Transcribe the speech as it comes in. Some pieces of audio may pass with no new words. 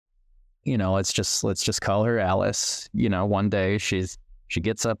let's just call her Alice. One day she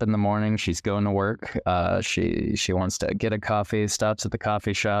gets up in the morning, she's going to work. She wants to get a coffee, stops at the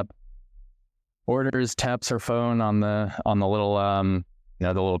coffee shop, orders, taps her phone on the little the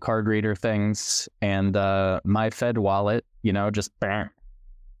little card reader things, and my Fed wallet, just bang,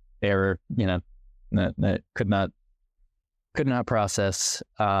 error, that could not process.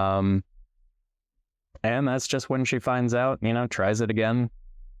 And that's just when she finds out, tries it again,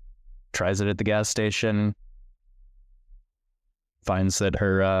 tries it at the gas station, finds that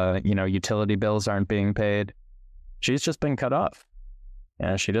her utility bills aren't being paid. She's just been cut off.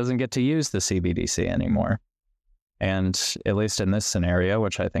 She doesn't get to use the CBDC anymore. And at least in this scenario,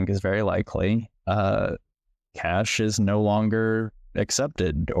 which I think is very likely, cash is no longer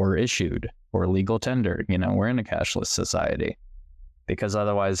accepted or issued or legal tendered. We're in a cashless society, because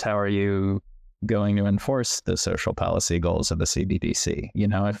otherwise, how are you going to enforce the social policy goals of the CBDC?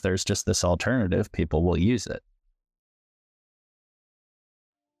 If there's just this alternative, people will use it.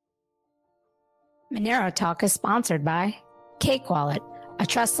 Monero Talk is sponsored by Cake Wallet, a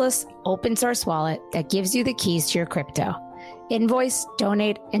trustless, open-source wallet that gives you the keys to your crypto. Invoice,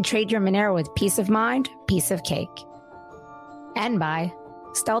 donate, and trade your Monero with peace of mind, piece of cake. And by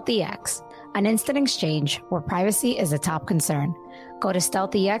StealthyX, an instant exchange where privacy is a top concern. Go to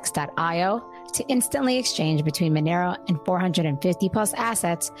stealthyx.io to instantly exchange between Monero and 450 plus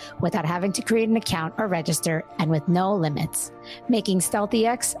assets without having to create an account or register, and with no limits, making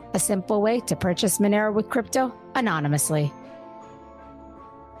StealthyX a simple way to purchase Monero with crypto anonymously.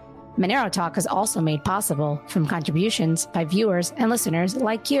 Monero Talk is also made possible from contributions by viewers and listeners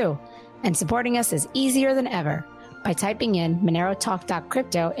like you, and supporting us is easier than ever by typing in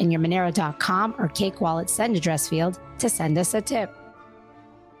monerotalk.crypto in your monero.com or Cake Wallet send address field to send us a tip.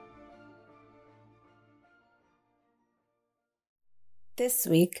 This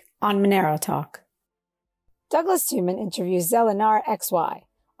week on Monero Talk, Douglas Tuman interviews ZELINAR XY,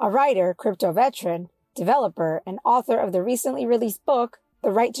 a writer, crypto veteran, developer, and author of the recently released book,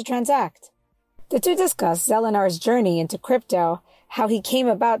 The Right to Transact. The two discuss ZELINAR's journey into crypto, how he came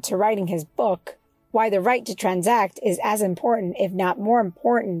about to writing his book, why the right to transact is as important, if not more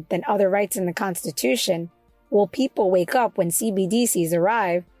important, than other rights in the Constitution. Will people wake up when CBDCs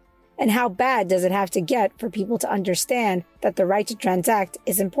arrive? And how bad does it have to get for people to understand that the right to transact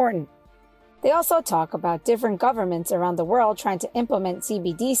is important? They also talk about different governments around the world trying to implement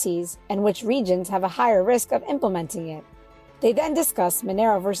CBDCs and which regions have a higher risk of implementing it. They then discuss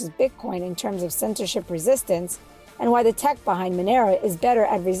Monero versus Bitcoin in terms of censorship resistance and why the tech behind Monero is better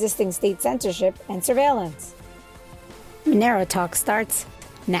at resisting state censorship and surveillance. Monero Talk starts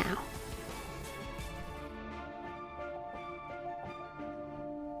now.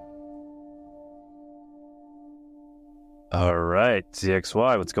 All right,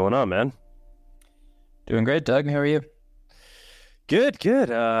 ZXY, what's going on, man? Doing great, Doug. How are you? Good.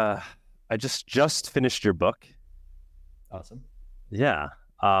 I just finished your book. Awesome. Yeah.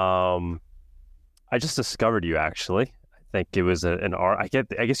 I just discovered you, actually. I think it was an art.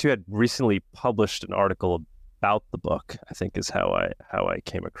 I guess you had recently published an article about the book, I think is how I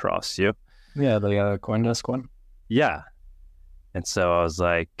came across you. Yeah, the CoinDesk one. Yeah. And so I was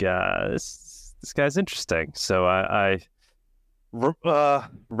like, this guy's interesting. So I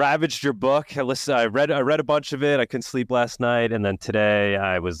ravaged your book. I read a bunch of it. I couldn't sleep last night, and then today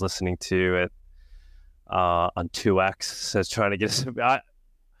I was listening to it on 2X. So I was trying to get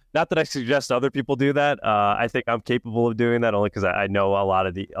not that I suggest other people do that. I think I'm capable of doing that only because I know a lot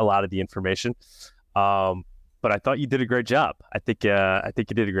of the information. But I thought you did a great job. I think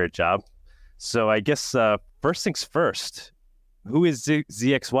you did a great job. So I guess first things first. Who is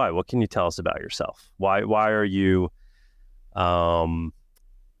ZXY? What can you tell us about yourself? Why are you, I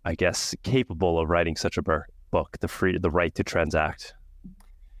guess, capable of writing such a book, The Right to Transact?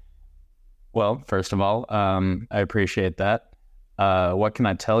 Well, first of all, I appreciate that. What can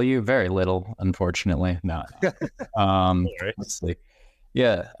I tell you? Very little, unfortunately. No. Let's see.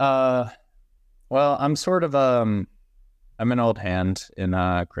 Yeah. Well, I'm sort of I'm an old hand in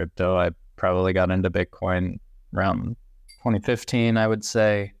crypto. I probably got into Bitcoin around 2015, I would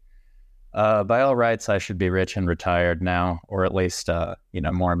say. By all rights, I should be rich and retired now, or at least,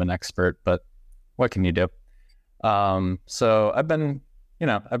 more of an expert, but what can you do? So I've been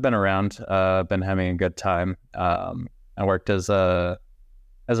around, been having a good time. I worked as a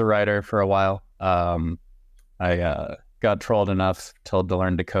writer for a while. I got trolled enough, told to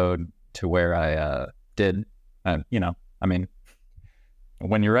learn to code to where I did. I mean,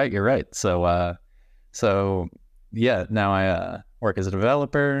 when you're right, you're right. So yeah, now I work as a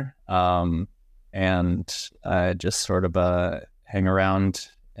developer, and I just sort of hang around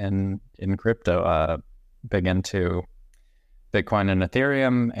in crypto. Big into Bitcoin and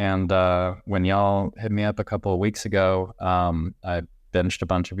Ethereum. And when y'all hit me up a couple of weeks ago, I binged a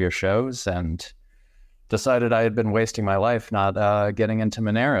bunch of your shows and decided I had been wasting my life not getting into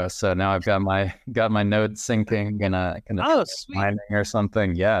Monero. So now I've got my node syncing and mining or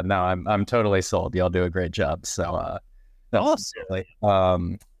something. Yeah, no, I'm totally sold. Y'all do a great job. So awesome.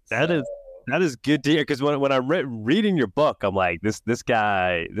 That is good to hear, because when I'm reading your book, I'm like, this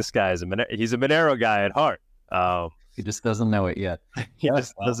guy is he's a Monero guy at heart. He just doesn't know it yet.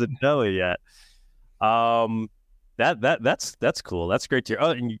 Doesn't know it yet. That's cool. That's great to hear.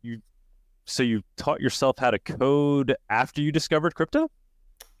 Oh, and so you taught yourself how to code after you discovered crypto?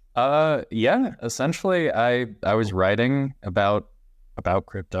 Yeah. Essentially, I was writing about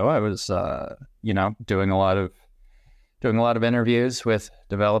crypto. I was doing a lot of interviews with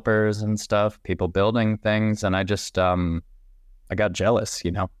developers and stuff, people building things, and I just I got jealous.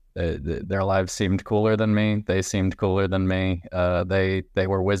 Their lives seemed cooler than me. They seemed cooler than me. They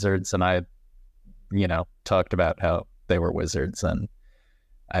were wizards, and I talked about how they were wizards, and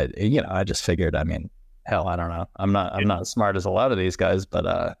I just figured, I mean, hell, I don't know. I'm not as smart as a lot of these guys, but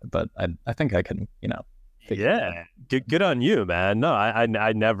I think I can, Yeah, good on you, man. No, I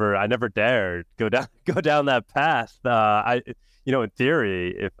never dared go down that path. In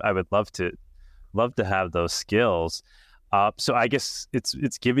theory, if I would love to have those skills. So I guess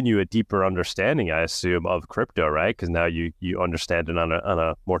it's given you a deeper understanding, I assume, of crypto, right? Because now you understand it on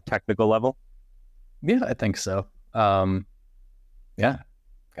a more technical level. Yeah, I think so. Yeah,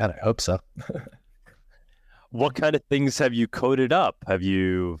 God, I hope so. What kind of things have you coded up? Have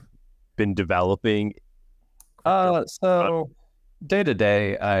you been developing? So day to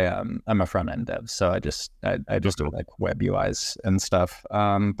day, I'm a front end dev, so I just do like web UIs and stuff.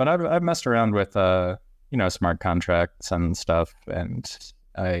 But I've messed around with smart contracts and stuff, and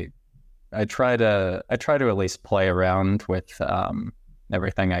I try to at least play around with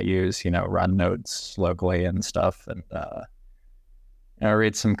everything I use. Run nodes locally and stuff, and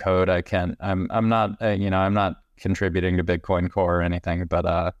read some code. I'm not I'm not contributing to Bitcoin Core or anything,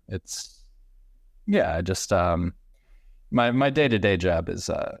 but it's just my day-to-day job is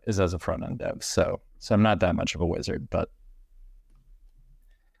as a front end dev. So I'm not that much of a wizard, but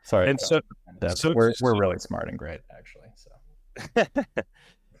sorry. And so we're really smart and great, actually. So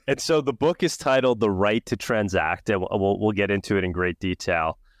and so the book is titled "The Right to Transact," and we'll get into it in great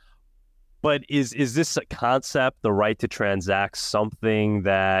detail. But is this a concept, the right to transact, something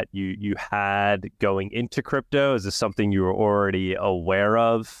that you had going into crypto? Is this something you were already aware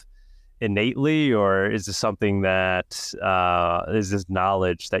of innately, or is this something that is this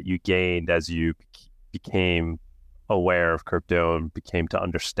knowledge that you gained as you became aware of crypto and became to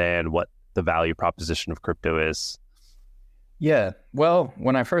understand what the value proposition of crypto is? Yeah, well,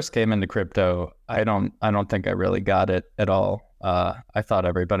 when I first came into crypto, I don't think I really got it at all. I thought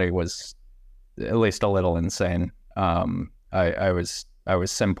everybody was at least a little insane. I was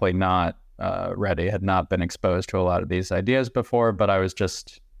simply not ready, had not been exposed to a lot of these ideas before, but I was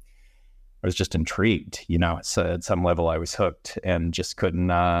just intrigued, so at some level I was hooked and just couldn't,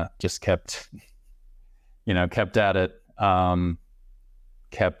 just kept at it,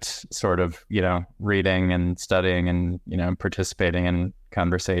 kept sort of, reading and studying and, participating in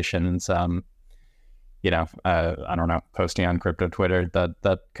conversations, I don't know, posting on crypto Twitter,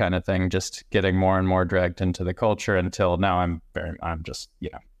 that kind of thing, just getting more and more dragged into the culture until now I'm just,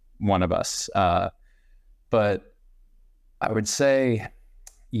 one of us. But I would say,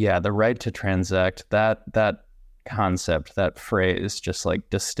 the right to transact, that concept, that phrase, just like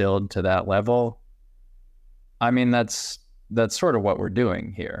distilled to that level. I mean, that's sort of what we're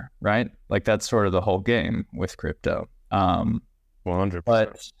doing here, right? Like that's sort of the whole game with crypto. 100%.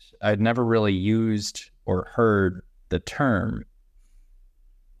 But I'd never really used or heard the term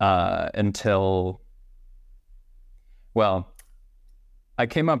until, I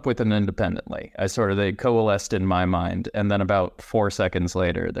came up with it independently. They coalesced in my mind, and then about 4 seconds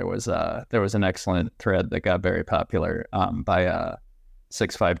later, there was an excellent thread that got very popular by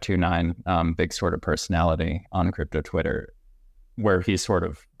 6529, big sort of personality on crypto Twitter, where he sort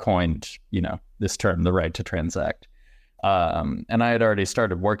of coined, this term, the right to transact. And I had already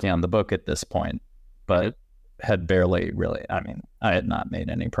started working on the book at this point, but had barely really, I had not made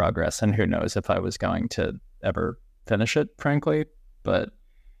any progress, and who knows if I was going to ever finish it, frankly. But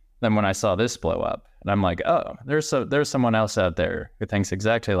then when I saw this blow up, and I'm like, oh, there's someone else out there who thinks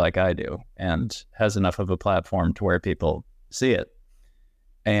exactly like I do and has enough of a platform to where people see it,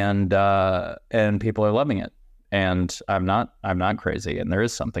 and people are loving it, and I'm not crazy, and there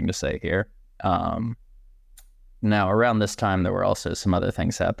is something to say here. Now, around this time, there were also some other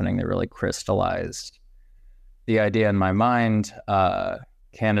things happening that really crystallized the idea in my mind.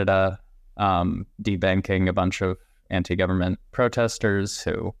 Canada debanking a bunch of anti-government protesters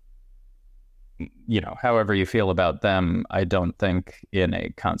who, however you feel about them, I don't think in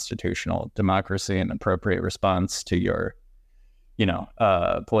a constitutional democracy an appropriate response to your,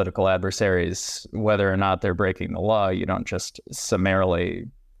 political adversaries, whether or not they're breaking the law. You don't just summarily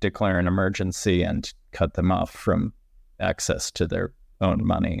declare an emergency and cut them off from access to their own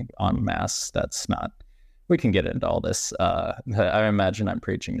money en masse. That's not, we can get into all this. I imagine I'm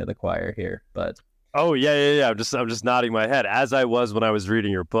preaching to the choir here, but. Oh yeah. I'm just nodding my head, as I was when I was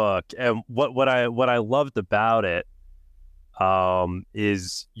reading your book. And what I loved about it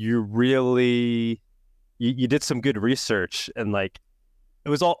is you really you did some good research, and like it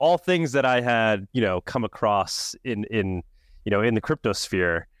was all things that I had come across in the crypto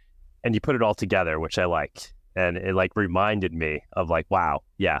sphere, and you put it all together, which I like, and it like reminded me of like, wow,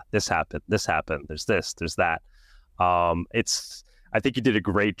 yeah, this happened, there's this, there's that. I think you did a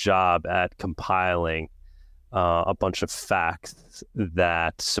great job at compiling a bunch of facts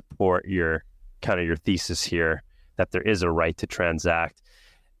that support your thesis here, that there is a right to transact.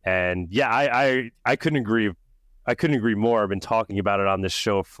 And yeah, I couldn't agree more. I've been talking about it on this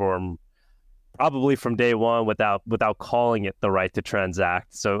show probably from day one without calling it the right to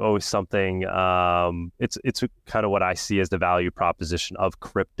transact. So always something, it's kind of what I see as the value proposition of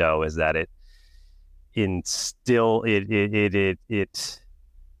crypto, is that it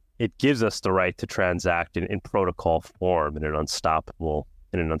gives us the right to transact in protocol form in an unstoppable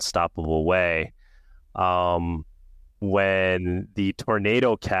way. When the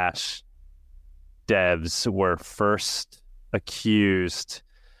Tornado Cash devs were first accused,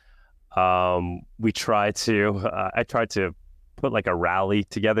 I tried to put like a rally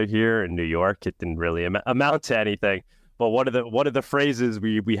together here in New York. It didn't really amount to anything. But one of the phrases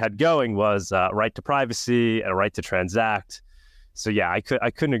we had going was right to privacy and a right to transact. So yeah, I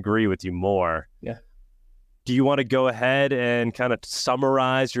couldn't agree with you more. Yeah. Do you want to go ahead and kind of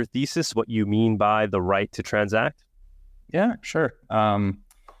summarize your thesis, what you mean by the right to transact? Yeah, sure.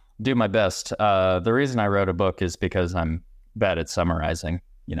 Do my best. The reason I wrote a book is because I'm bad at summarizing.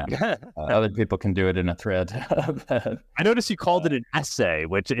 Other people can do it in a thread. I noticed you called it an essay,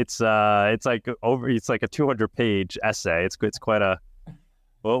 which it's like a 200-page essay. It's quite a.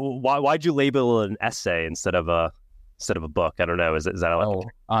 Well, why'd you label it an essay instead of a book? I don't know. Is that like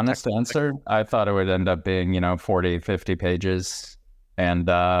honest answer? I thought it would end up being 40, 50 pages, and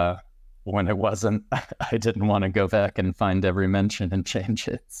when it wasn't, I didn't want to go back and find every mention and change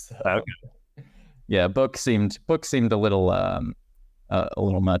it. So, okay. Yeah, book seemed a little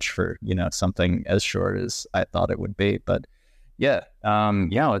much for something as short as I thought it would be. But yeah,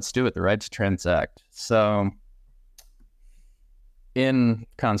 let's do it. The right to transact. So in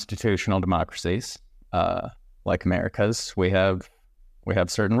constitutional democracies, like America's, we have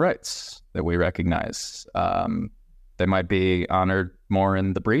certain rights that we recognize. They might be honored more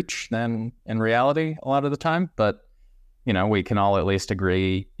in the breach than in reality a lot of the time, but we can all at least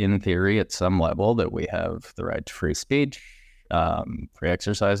agree in theory at some level that we have the right to free speech, free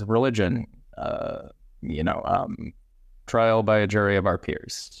exercise of religion, trial by a jury of our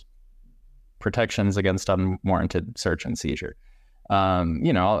peers, protections against unwarranted search and seizure,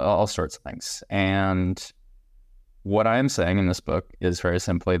 all sorts of things. And what I am saying in this book is very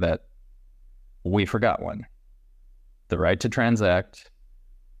simply that we forgot one. The right to transact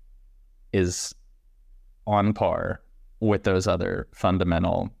is on par with those other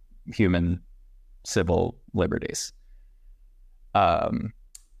fundamental human civil liberties. The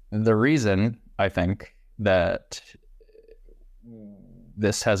reason I think that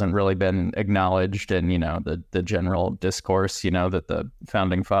this hasn't really been acknowledged in, the general discourse, that the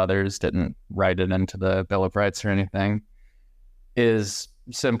founding fathers didn't write it into the Bill of Rights or anything, is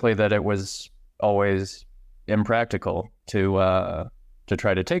simply that it was always impractical to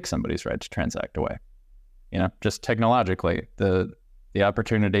try to take somebody's right to transact away. Just technologically, the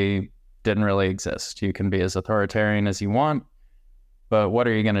opportunity didn't really exist. You can be as authoritarian as you want, but what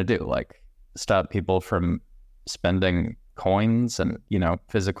are you going to do? Like, stop people from spending coins and,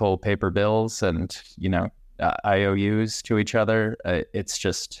 physical paper bills and, IOUs to each other? It's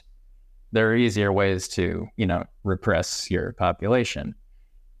just, there are easier ways to, repress your population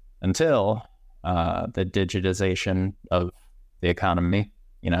until the digitization of the economy,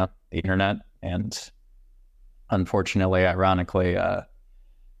 the internet, and unfortunately, ironically, the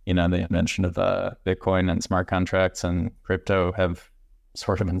invention of Bitcoin and smart contracts and crypto have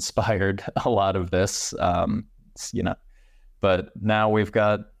sort of inspired a lot of this, but now we've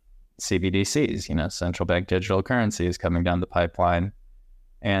got CBDCs, central bank digital currencies coming down the pipeline.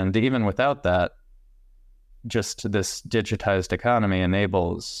 And even without that, just this digitized economy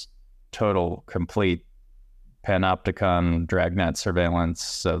enables total, complete panopticon dragnet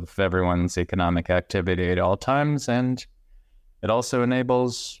surveillance of everyone's economic activity at all times. And it also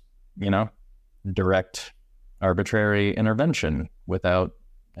enables, direct arbitrary intervention without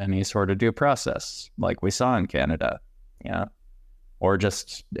any sort of due process, like we saw in Canada, or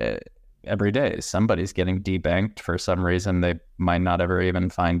just every day somebody's getting debanked for some reason they might not ever even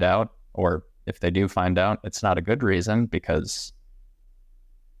find out, or if they do find out, it's not a good reason, because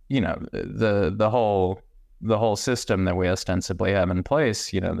the whole system that we ostensibly have in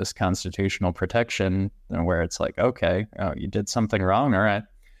place, this constitutional protection, where it's like, okay, you did something wrong, all right,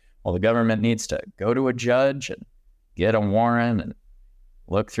 well, the government needs to go to a judge and get a warrant and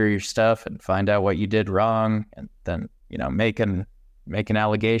look through your stuff and find out what you did wrong, and then make an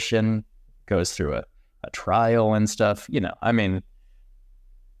allegation, goes through a trial and stuff.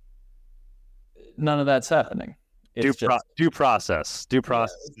 None of that's happening. Due process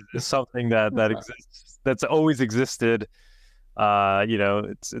is something that exists, that's always existed.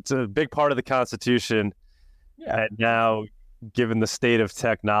 It's a big part of the Constitution. And now, given the state of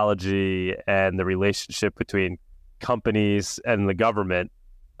technology and the relationship between companies and the government,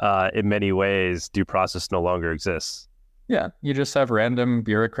 in many ways, due process no longer exists. Yeah, you just have random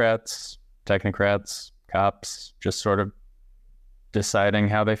bureaucrats, technocrats, cops, just sort of deciding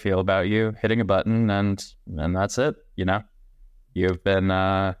how they feel about you, hitting a button, and that's it. You've been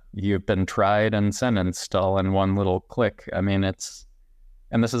tried and sentenced all in one little click. And this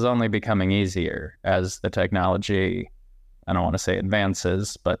is only becoming easier as the technology, I don't want to say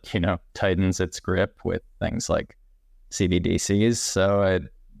advances, but tightens its grip with things like CBDCs. So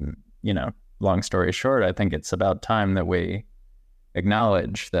long story short, I think it's about time that we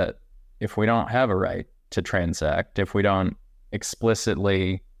acknowledge that if we don't have a right to transact, if we don't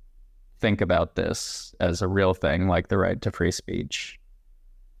explicitly think about this as a real thing, like the right to free speech,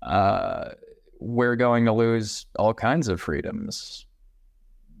 we're going to lose all kinds of freedoms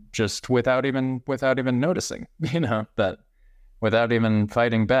just without even noticing, that without even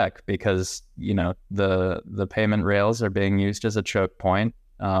fighting back, because, the payment rails are being used as a choke point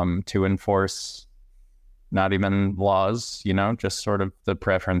to enforce not even laws, just sort of the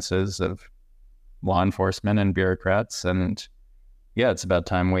preferences of law enforcement and bureaucrats. And it's about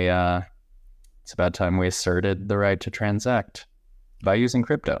time we asserted the right to transact by using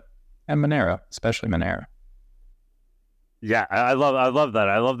crypto and Monero, especially Monero. Yeah, I love that.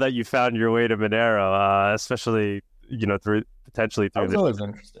 I love that you found your way to Monero, especially potentially through. I was always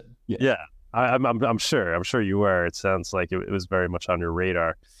interested. Yeah. I'm sure you were. It sounds like it was very much on your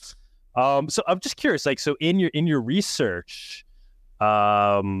radar. So I'm just curious, so in your research,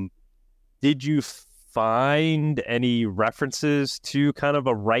 did you find any references to kind of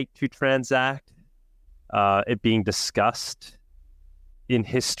a right to transact, it being discussed in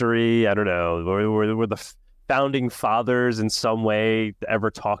history? I don't know. Were the founding fathers in some way ever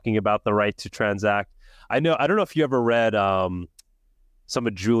talking about the right to transact? I don't know if you ever read some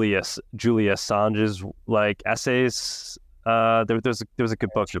of Julia Assange's essays. There was a good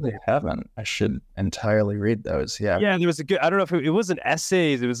book. I haven't. I should entirely read those. Yeah. Yeah, there was a good. I don't know if it wasn't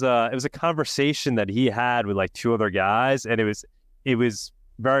essays. It was a conversation that he had with like two other guys, and it was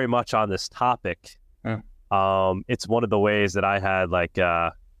very much on this topic. It's one of the ways that I had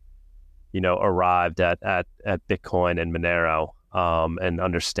arrived at Bitcoin and Monero, and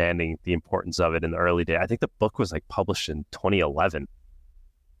understanding the importance of it in the early days. I think the book was published in 2011.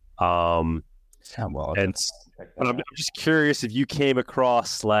 But I'm just curious if you came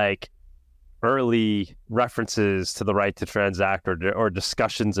across early references to the right to transact or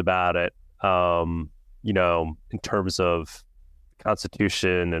discussions about it, in terms of the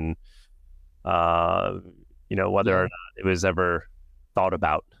Constitution and, whether or not it was ever thought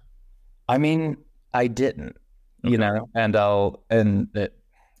about. I didn't, and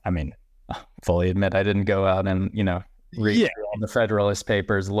fully admit I didn't go out and, read all the Federalist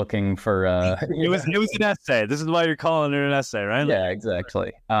Papers looking for it was an essay. This is why you're calling it an essay, right? Yeah,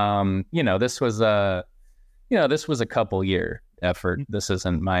 exactly. This was a couple year effort. This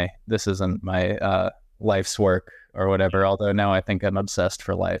isn't my life's work or whatever, although now I think I'm obsessed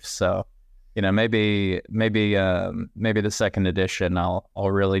for life. So maybe the second edition I'll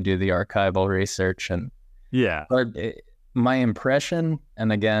really do the archival research. And but my impression,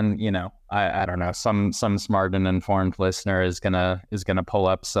 and again, I don't know, some smart and informed listener is gonna pull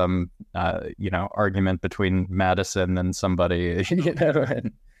up some argument between Madison and somebody,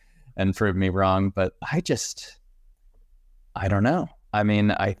 and prove me wrong. But I don't know. I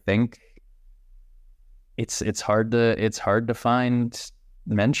mean, I think it's hard to find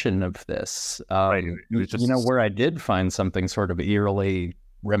mention of this. Right. Where I did find something sort of eerily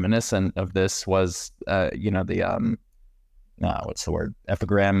reminiscent of this was, the what's the word?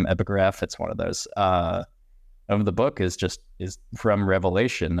 Epigraph. It's one of those of the book is from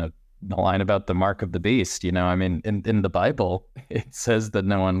Revelation, the line about the mark of the beast. I mean, in the Bible, it says that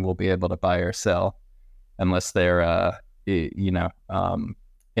no one will be able to buy or sell unless they're,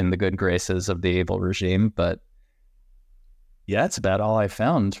 in the good graces of the evil regime. But yeah, that's about all I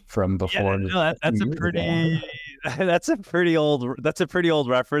found from before. Yeah, no, that's a pretty old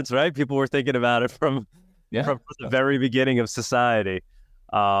reference, right? People were thinking about it from the very beginning of society.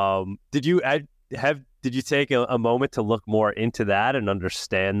 Did you take a moment to look more into that and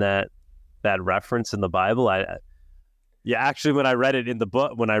understand that reference in the Bible? Actually, when I read it in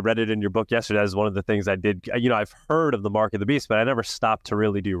your book yesterday, that was one of the things I did. I've heard of the mark of the beast, but I never stopped to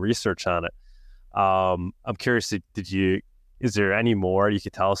really do research on it. I'm curious, is there any more you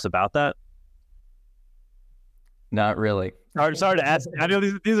could tell us about that? Not really. Sorry to ask. I know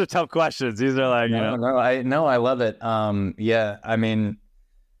these are tough questions. These are like, I love it. Yeah, I mean,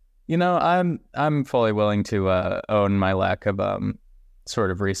 I'm fully willing to own my lack of sort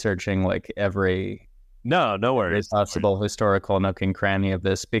of researching like every no worries possible historical nook and cranny of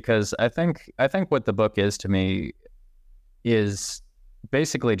this, because I think what the book is to me is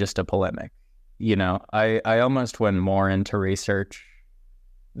basically just a polemic. I almost went more into research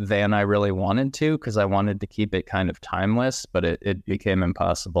than I really wanted to, because I wanted to keep it kind of timeless, but it became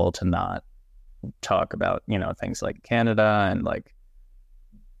impossible to not talk about, things like Canada and like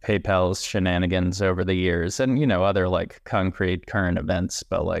PayPal's shenanigans over the years and, other like concrete current events.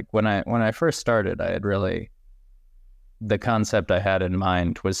 But like when I first started, the concept I had in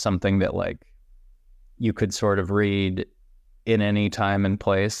mind was something that like you could sort of read in any time and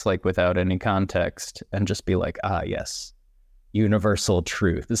place, like without any context, and just be like, yes, universal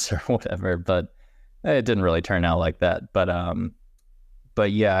truths or whatever. But it didn't really turn out like that.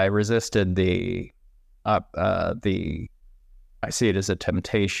 But yeah, I resisted I see it as a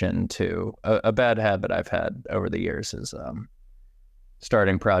temptation to a bad habit I've had over the years is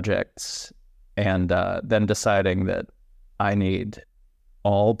starting projects and then deciding that I need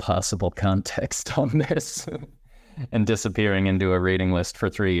all possible context on this and disappearing into a reading list for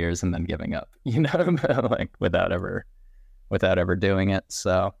 3 years and then giving up, like without ever doing it.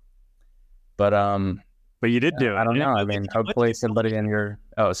 So, but you did do it. I don't know. I mean, hopefully somebody in your.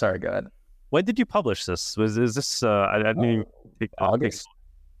 Oh, sorry. Go ahead. When did you publish this? Is this? I didn't even August.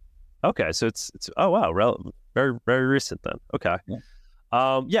 Okay, so it's oh wow, very very recent then. Okay.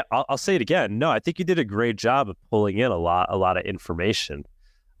 Yeah. I'll say it again. No, I think you did a great job of pulling in a lot of information,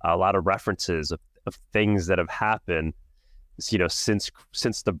 a lot of references of things that have happened, since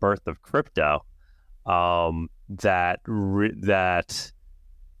the birth of crypto, that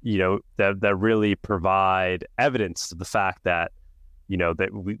really provide evidence of the fact that, that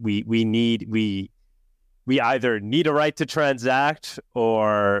we either need a right to transact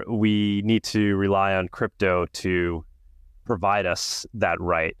or we need to rely on crypto to provide us that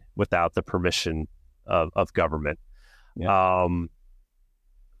right without the permission of government. Yeah.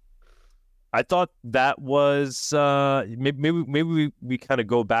 I thought that was maybe we kind of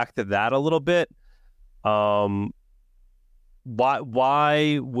go back to that a little bit. Why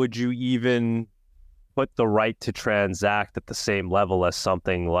would you even put the right to transact at the same level as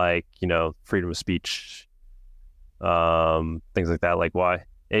something like, freedom of speech, things like that? Like why,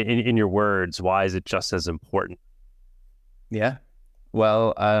 in your words, why is it just as important? Yeah.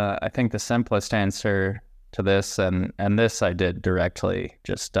 Well, I think the simplest answer to this, and this I did directly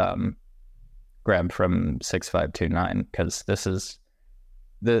just grab from 6529, because this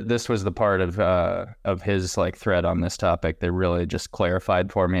was the part of his like thread on this topic that really just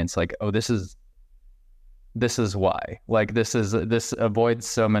clarified for me. It's like, oh, this is why. Like this avoids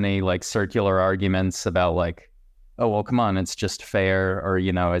so many like circular arguments about like, oh well, come on, it's just fair, or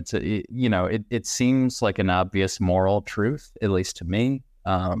it seems like an obvious moral truth, at least to me.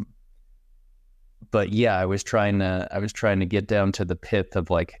 But yeah, I was trying to get down to the pith of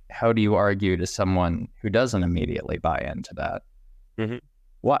like, how do you argue to someone who doesn't immediately buy into that? Mm-hmm.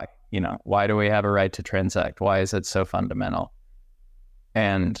 Why? Why do we have a right to transact? Why is it so fundamental?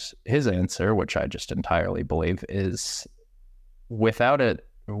 And his answer, which I just entirely believe, is without it,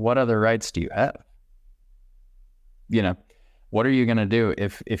 what other rights do you have? What are you going to do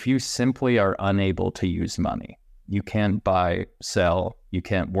if you simply are unable to use money? You can't buy, sell, you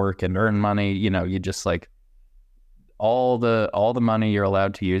can't work and earn money. You just like all the money you're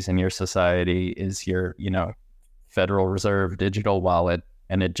allowed to use in your society is your, Federal Reserve digital wallet,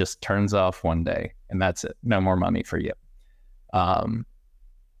 and it just turns off one day, and that's it. No more money for you. How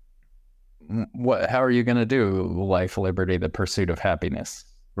are you going to do life, liberty, the pursuit of happiness?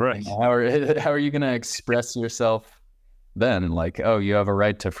 Right. How are you going to express yourself then? Like, oh, you have a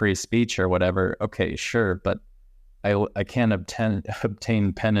right to free speech or whatever. Okay, sure, but I can't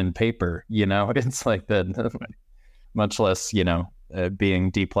obtain pen and paper. It's like that. Much less,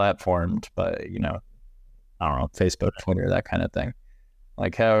 being deplatformed by, I don't know, Facebook, Twitter, that kind of thing.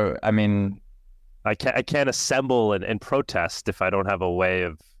 Like how, I mean, I can't assemble and protest if I don't have a way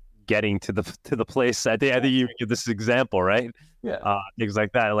of getting to the place. I think you give this example, right? Yeah. Things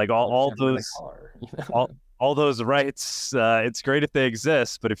like that. Like all those all those rights. It's great if they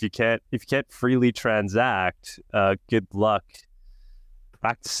exist, but if you can't freely transact, good luck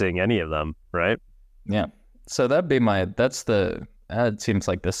practicing any of them, right? Yeah. So that seems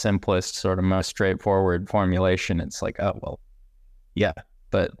like the simplest, sort of most straightforward formulation. It's like, oh, well, yeah,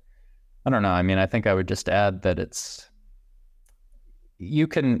 but I don't know. I mean, I think I would just add that you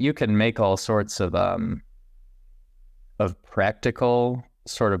can make all sorts of practical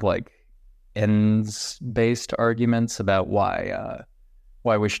sort of like ends-based arguments about why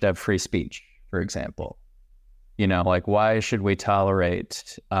we should have free speech, for example. Like why should we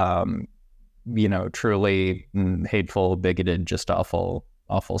tolerate truly hateful, bigoted, just awful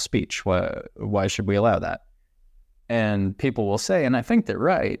speech? Why should we allow that? And people will say, and I think they're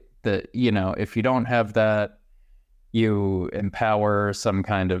right, that, if you don't have that, you empower some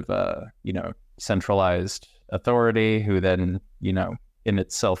kind of, centralized authority who then, in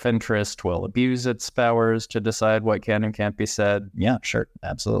its self-interest will abuse its powers to decide what can and can't be said. Yeah, sure.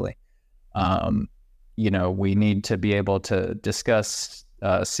 Absolutely. We need to be able to discuss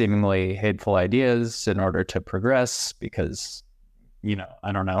seemingly hateful ideas in order to progress because,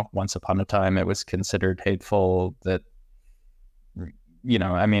 I don't know, once upon a time it was considered hateful that,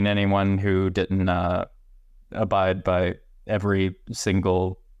 anyone who didn't abide by every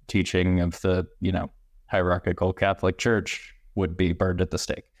single teaching of the, hierarchical Catholic Church would be burned at the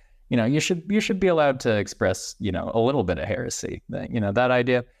stake. You should be allowed to express, a little bit of heresy. That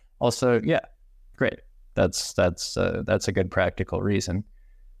idea. Also, yeah, great. That's a good practical reason.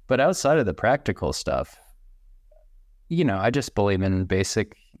 But outside of the practical stuff, I just believe in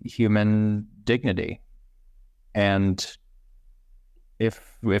basic human dignity. And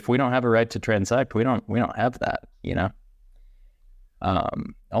if we don't have a right to transact, we don't have that,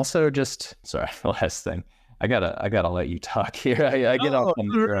 Also, just sorry, last thing. I gotta let you talk here. I get off on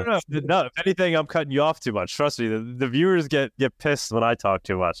the No, if anything, I'm cutting you off too much. Trust me, the viewers get pissed when I talk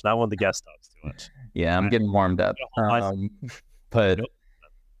too much, not when the guest talks too much. Yeah, I'm getting warmed up. But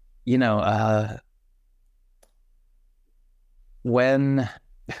when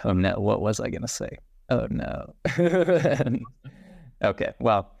oh no, what was I gonna say? Oh no. Okay,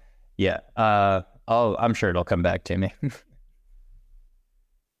 well, yeah. I'm sure it'll come back to me.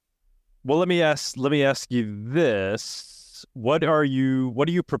 Well, let me ask you this: what are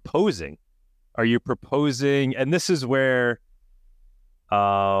you proposing? Are you proposing? And this is where,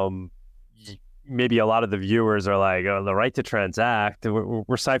 maybe a lot of the viewers are like, "Oh, the right to transact. We're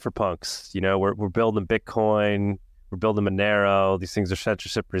cypherpunks. We're building Bitcoin. We're building Monero. These things are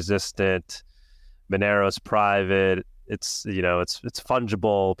censorship resistant. Monero's private. It's it's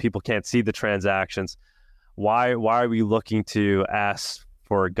fungible. People can't see the transactions. Why are we looking to ask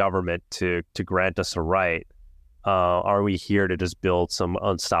for a government to grant us a right? Are we here to just build some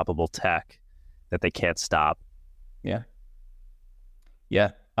unstoppable tech that they can't stop?" Yeah.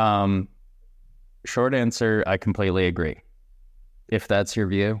 Short answer, I completely agree. If that's your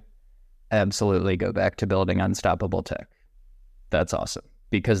view, absolutely go back to building unstoppable tech. That's awesome,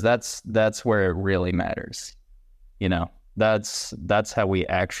 because that's where it really matters. That's how we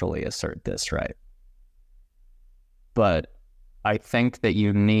actually assert this right. But I think that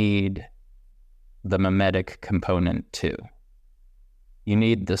you need the mimetic component too. You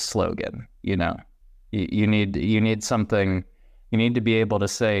need the slogan, you need something. You need to be able to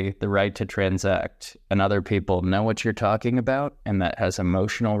say the right to transact, and other people know what you're talking about, and that has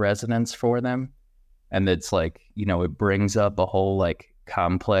emotional resonance for them. And it's like, it brings up a whole like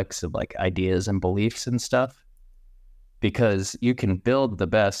complex of like ideas and beliefs and stuff, because you can build the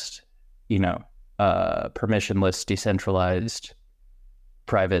best, permissionless, decentralized,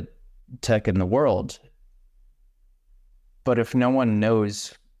 private tech in the world. But if no one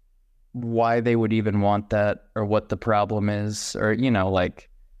knows why they would even want that, or what the problem is, or,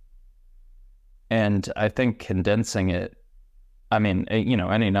 and I think condensing it, I mean,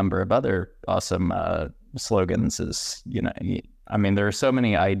 any number of other awesome slogans is, I mean, there are so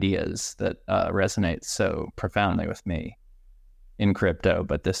many ideas that resonate so profoundly with me in crypto,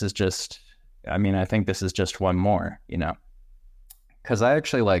 but this is just, I mean, I think this is just one more, you know, because I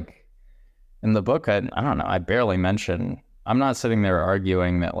actually like in the book, I don't know, I barely mention, I'm not sitting there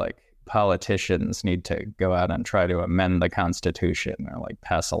arguing that like politicians need to go out and try to amend the Constitution or like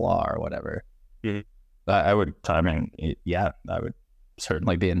pass a law or whatever. Mhm. I would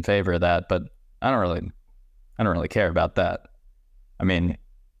certainly be in favor of that, but I don't really care about that. I mean,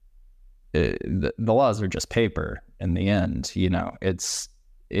 the laws are just paper in the end, you know. It's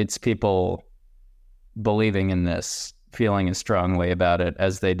people believing in this, feeling as strongly about it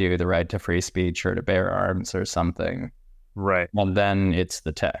as they do the right to free speech or to bear arms or something. Right. And then it's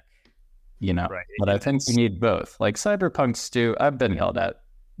the tech, you know. Right. But I think we need both. Like cyberpunks do. I've been yelled at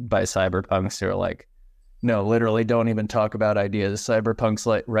by cyberpunks who are like, no, literally don't even talk about ideas. Cyberpunks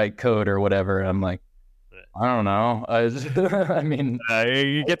like write code or whatever. I'm like, I don't know. I mean,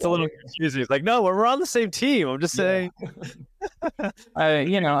 it gets a little confusing. It's like, no, we're on the same team. I'm just saying. I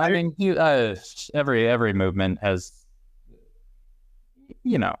mean, every movement has,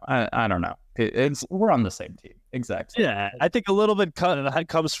 you know, I don't know. We're on the same team. Exactly. Yeah, I think a little bit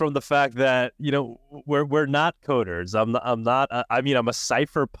comes from the fact that, you know, we're not coders. I'm not. I mean, I'm a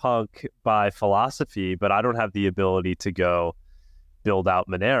cypherpunk by philosophy, but I don't have the ability to go build out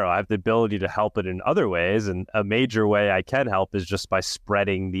Monero. I have the ability to help it in other ways, and a major way I can help is just by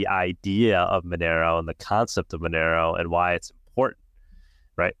spreading the idea of Monero and the concept of Monero and why it's important,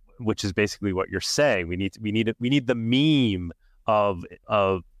 right? Which is basically what you're saying. We need the meme of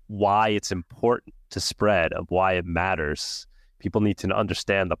why it's important to spread, of why it matters. People need to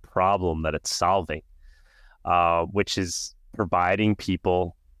understand the problem that it's solving, which is providing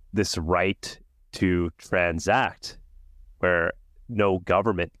people this right to transact where no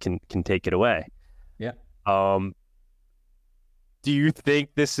government can take it away. Yeah. Do you think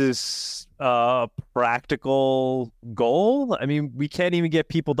this is a practical goal? I mean, we can't even get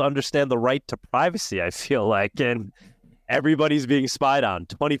people to understand the right to privacy, I feel like, and everybody's being spied on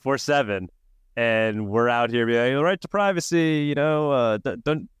 24/7, and we're out here being like, the right to privacy, you know,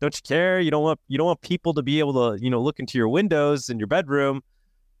 don't you care? You don't want people to be able to, you know, look into your windows in your bedroom.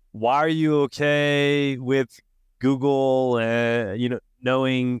 Why are you okay with Google, you know,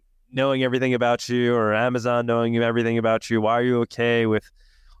 knowing everything about you, or Amazon knowing everything about you? Why are you okay with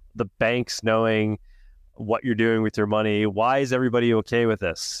the banks knowing what you're doing with your money? Why is everybody okay with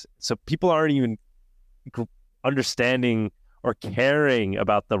this? So people aren't even understanding or caring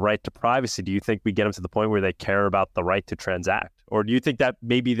about the right to privacy. Do you think we get them to the point where they care about the right to transact? Or do you think that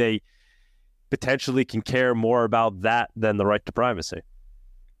maybe they potentially can care more about that than the right to privacy?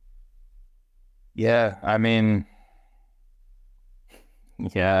 Yeah, I mean,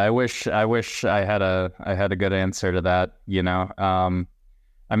 yeah, I wish I had a good answer to that, you know.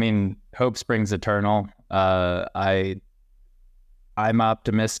 I mean, hope springs eternal. I'm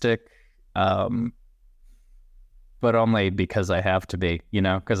optimistic, but only because I have to be, you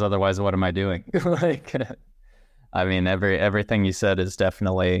know, because otherwise what am I doing? Like, I mean, everything you said is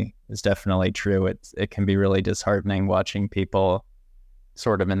definitely true. It can be really disheartening watching people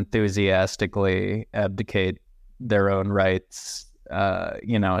sort of enthusiastically abdicate their own rights,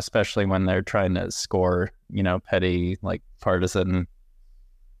 you know, especially when they're trying to score, you know, petty, like partisan,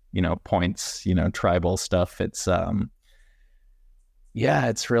 you know, points, you know, tribal stuff. It's, yeah,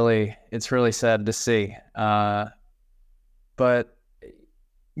 it's really sad to see. But,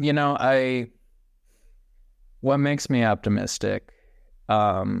 you know, what makes me optimistic,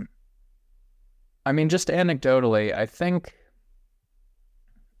 I mean, just anecdotally,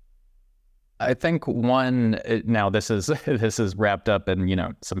 I think one, now this is wrapped up in, you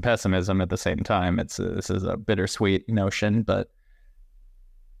know, some pessimism at the same time. This is a bittersweet notion, but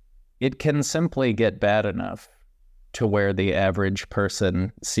it can simply get bad enough to where the average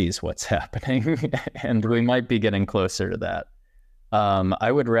person sees what's happening, and we might be getting closer to that.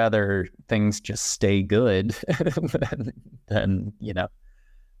 I would rather things just stay good than you know,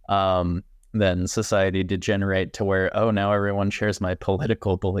 then society degenerate to where, oh, now everyone shares my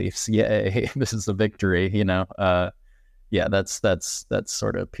political beliefs. Yay, this is a victory, you know. Yeah, that's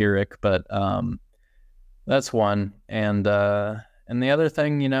sort of Pyrrhic, but that's one. And the other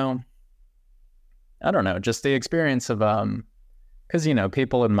thing, you know, I don't know, just the experience of because you know,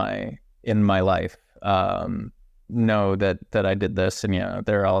 people in my life know that I did this, and you know,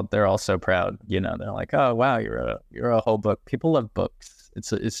 they're all so proud, you know. They're like, oh wow, you're a whole book. People love books.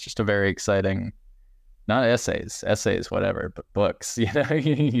 It's just a very exciting, not essays, whatever, but books. You know,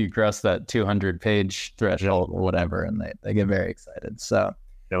 you cross that 200-page threshold or whatever, and they get very excited. So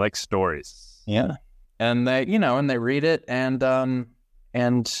they like stories. Yeah, and they read it, and I,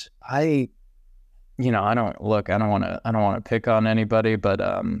 I don't want to pick on anybody, but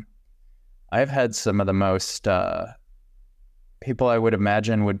I've had some of the most people I would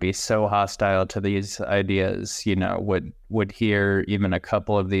imagine would be so hostile to these ideas, would hear even a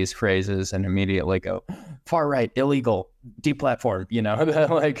couple of these phrases and immediately go, far right, illegal, deplatform,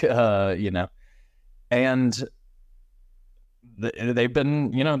 and they've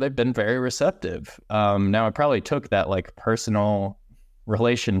been very receptive. Now it probably took that like personal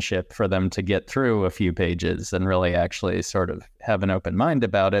relationship for them to get through a few pages and really actually sort of have an open mind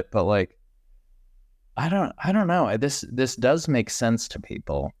about it. But like, I don't know. This does make sense to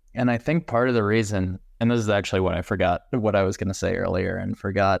people. And I think part of the reason, and this is actually what I forgot, what I was going to say earlier and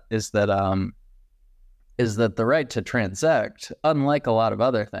forgot, is that the right to transact, unlike a lot of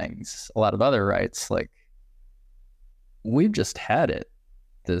other things, a lot of other rights, like we've just had it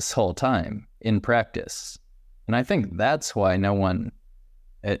this whole time in practice. And I think that's why no one,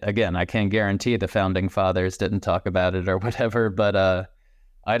 again, I can't guarantee the founding fathers didn't talk about it or whatever, but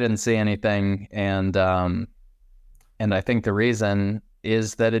I didn't see anything, and I think the reason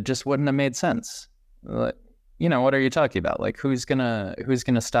is that it just wouldn't have made sense. What are you talking about? Like, who's gonna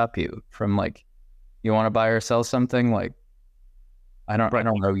stop you from, like, you want to buy or sell something? Like, I don't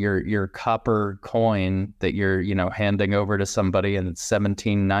know, your copper coin that you're handing over to somebody in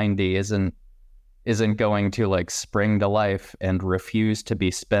 1790 isn't going to like spring to life and refuse to be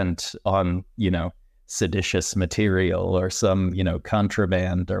spent on seditious material or some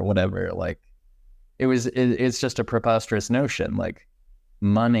contraband or whatever. Like it's just a preposterous notion. Like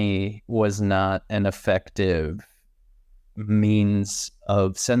money was not an effective means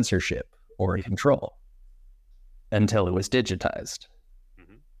of censorship or control until it was digitized.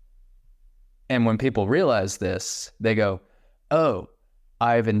 Mm-hmm. And when people realize this, they go, oh,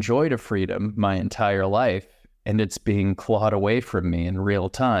 I've enjoyed a freedom my entire life and it's being clawed away from me in real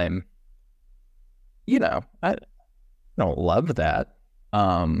time. I don't love that.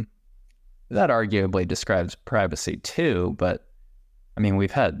 That arguably describes privacy too, but I mean,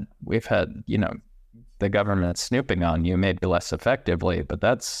 we've had, the government snooping on you, maybe less effectively, but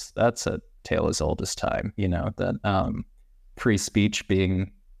that's a tale as old as time, that free speech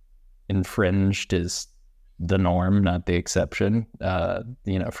being infringed is the norm, not the exception.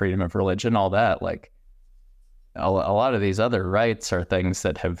 Freedom of religion, all that, like, a lot of these other rights are things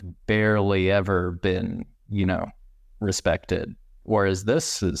that have barely ever been, respected. Whereas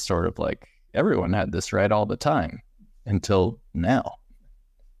this is sort of like everyone had this right all the time until now.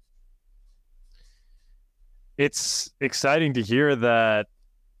 It's exciting to hear that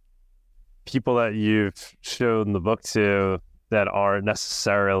people that you've shown the book to that aren't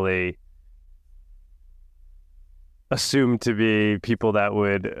necessarily assumed to be people that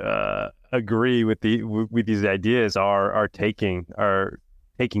would agree with these ideas are taking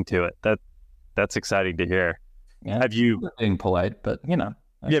to it. That's exciting to hear. Yeah, have you being polite, but yeah,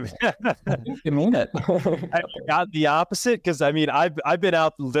 you mean it? I've got the opposite, because I mean I've been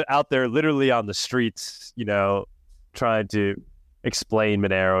out there literally on the streets, trying to explain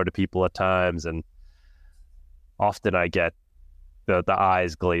Monero to people at times, and often I get the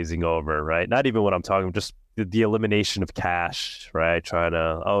eyes glazing over, right? Not even when I'm talking, just the elimination of cash, right? Trying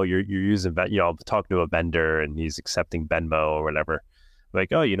to, you're using, I'm talking to a vendor and he's accepting Venmo or whatever.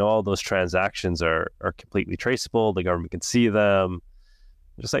 Like, all those transactions are completely traceable. The government can see them.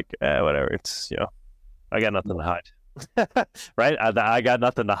 Just like, whatever. It's, I got nothing to hide, right? I got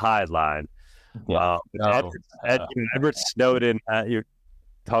nothing to hide line. Yeah. Edward Snowden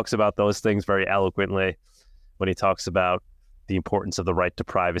talks about those things very eloquently when he talks about the importance of the right to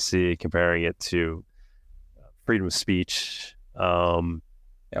privacy, comparing it to freedom of speech.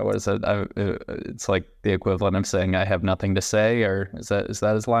 What is it? It's like the equivalent of saying I have nothing to say, or is that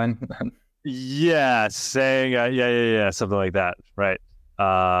his line? Yeah, saying something like that, right?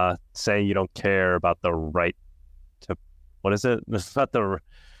 Saying you don't care about the right to, what is it? It's not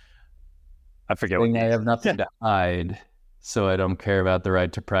I forget. Saying I have nothing to hide, so I don't care about the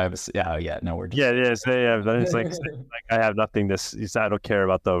right to privacy. We're just... It's like I have nothing to. I don't care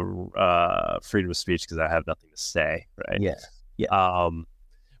about the freedom of speech because I have nothing to say, right? Yeah.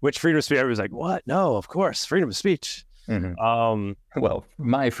 Which freedom of speech? Everybody's like, what? No, of course, freedom of speech. Mm-hmm. Well,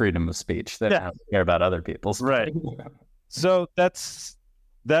 my freedom of speech. That I don't care about other people's. Right. So that's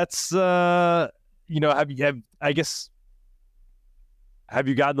have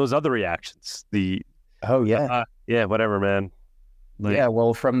you gotten those other reactions? Whatever, man. Like,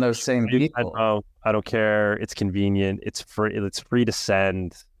 well, from those same people. I don't care. It's convenient. It's free to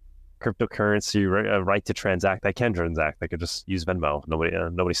send. Cryptocurrency, right to transact. I can transact. I could just use Venmo.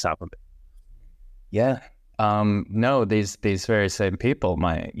 Nobody's stopping me. Yeah. No, these very same people,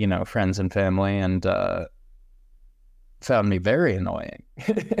 my, friends and family, and found me very annoying.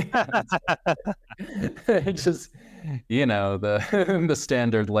 Just, the the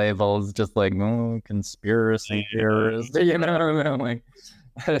standard labels, just like, oh, conspiracy theorist, like,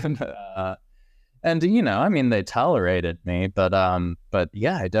 and, I mean, they tolerated me, but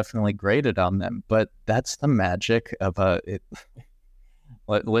yeah, I definitely graded on them. But that's the magic of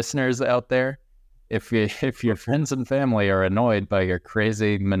listeners out there. If your friends and family are annoyed by your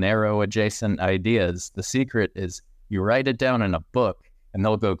crazy Monero adjacent ideas, the secret is you write it down in a book and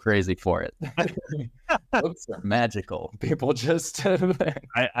they'll go crazy for it. Books are magical. People just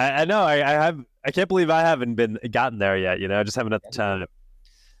I know I can't believe I haven't gotten there yet, I just haven't had the time.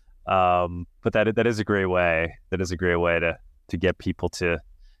 But that is a great way. That is a great way to get people to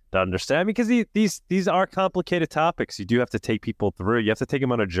understand, because these are complicated topics. You do have to take people through. You have to take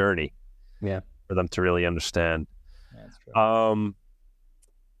them on a journey. Yeah. For them to really understand. That's true.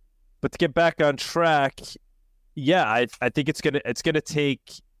 But to get back on track, yeah, I think it's gonna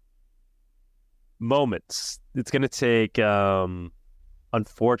take moments. It's gonna take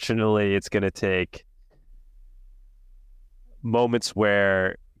unfortunately, it's gonna take moments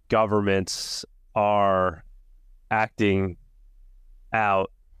where governments are acting out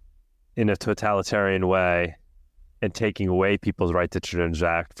in a totalitarian way and taking away people's right to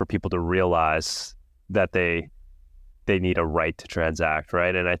transact, for people to realize that they need a right to transact,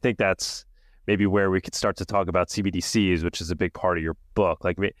 right? And I think that's maybe where we could start to talk about CBDCs, which is a big part of your book.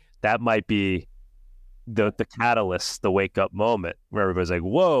 Like, that might be the catalyst, the wake-up moment, where everybody's like,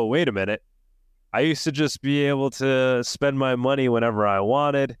 whoa, wait a minute. I used to just be able to spend my money whenever I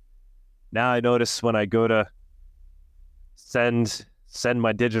wanted. Now I notice when I go to send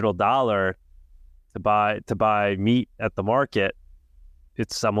my digital dollar to buy meat at the market,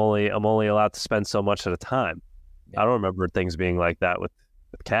 I'm only allowed to spend so much at a time. Yeah. I don't remember things being like that with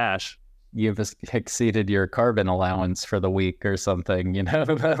cash. You've exceeded your carbon allowance for the week or something,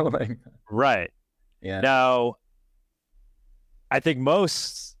 like, right. Yeah. Now, I think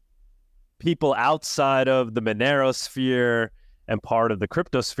most people outside of the Monero sphere and part of the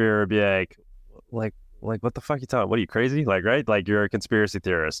crypto sphere would be like what the fuck are you talking? What are you, crazy? Like, right? Like, you're a conspiracy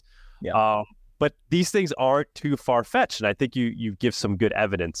theorist. Yeah. But these things aren't too far-fetched, and I think you give some good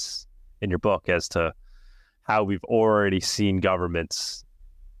evidence in your book as to how we've already seen governments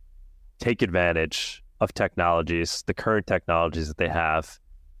take advantage of technologies, the current technologies that they have,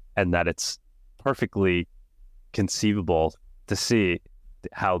 and that it's perfectly conceivable to see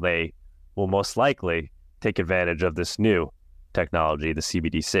how they will most likely take advantage of this new technology, the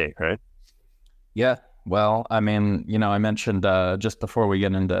CBDC, right? Yeah. Well, I mean, I mentioned just before we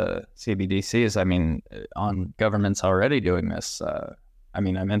get into CBDCs, I mean, on governments already doing this. I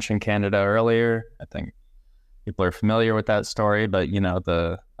mentioned Canada earlier. I think people are familiar with that story, but,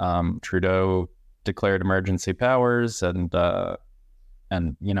 the Trudeau declared emergency powers and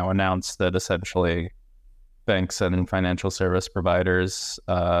announced that essentially banks and financial service providers,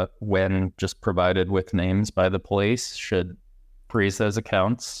 when just provided with names by the police, should freeze those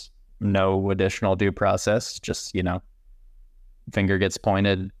accounts. No additional due process, just, finger gets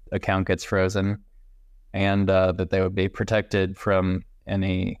pointed, account gets frozen, and that they would be protected from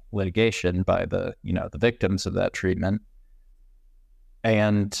any litigation by the victims of that treatment.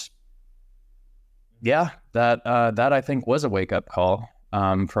 And yeah, that I think was a wake-up call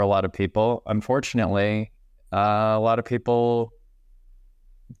for a lot of people. Unfortunately, a lot of people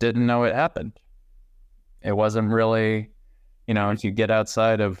didn't know it happened. It wasn't really... if you get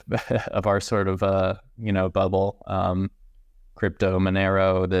outside of our sort of bubble, crypto,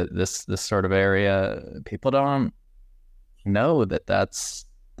 Monero, this sort of area, people don't know that's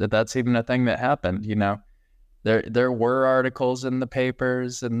even a thing that happened. There were articles in the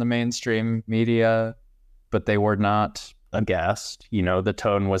papers, in the mainstream media, but they were not aghast. The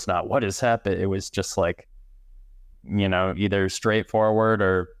tone was not, what has happened? It was just like, either straightforward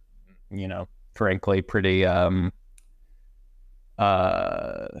or, frankly, pretty I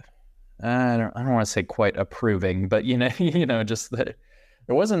don't want to say quite approving, but just that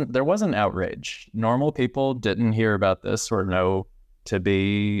there wasn't outrage. Normal people didn't hear about this or know to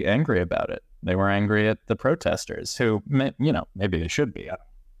be angry about it. They were angry at the protesters, who, maybe they should be.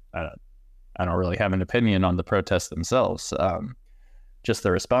 I don't really have an opinion on the protests themselves. Just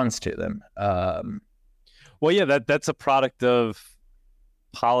the response to them. Well, yeah, that's a product of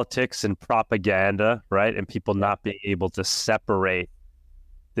politics and propaganda, right? And people not being able to separate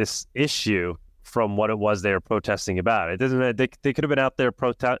this issue from what it was they were protesting about. It doesn't. They could have been out there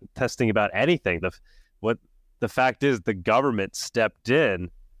protesting about anything. The fact is, the government stepped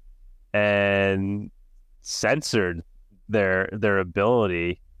in and censored their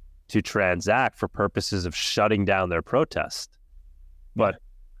ability to transact for purposes of shutting down their protest. But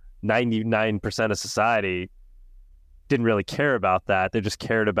 99% of society didn't really care about that. They just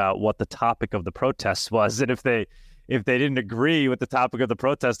cared about what the topic of the protest was. And if they didn't agree with the topic of the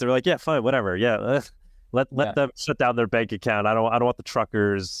protest, they were like, yeah, fine, whatever. Yeah, let them shut down their bank account. I don't want the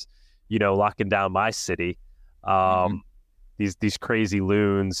truckers, locking down my city. These crazy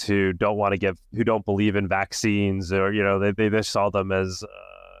loons who don't believe in vaccines, or they saw them as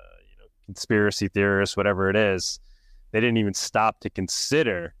conspiracy theorists, whatever it is. They didn't even stop to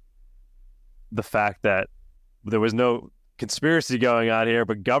consider the fact that there was no conspiracy going on here,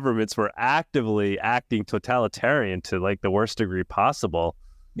 but governments were actively acting totalitarian to like the worst degree possible.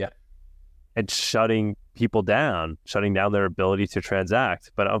 Yeah. And shutting people down, shutting down their ability to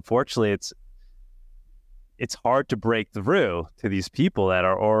transact. But unfortunately, it's hard to break through to these people that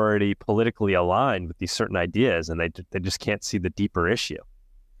are already politically aligned with these certain ideas, and they just can't see the deeper issue.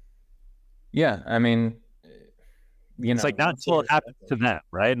 Yeah, I mean, it's like not until it happens to them,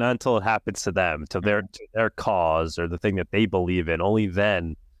 right? Not until it happens to them, to their cause or the thing that they believe in. Only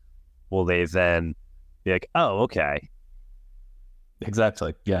then will they then be like, oh, okay.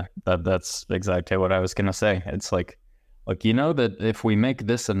 Exactly. Yeah, that's exactly what I was going to say. It's like, look, that if we make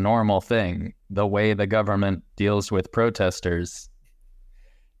this a normal thing, the way the government deals with protesters,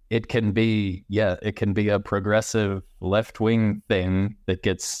 it can be a progressive left-wing thing that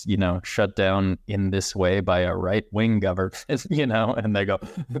gets, shut down in this way by a right-wing government, and they go,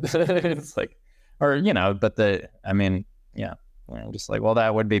 it's like, or, I'm just like, well,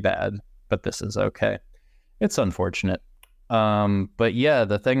 that would be bad, but this is okay. It's unfortunate. But yeah,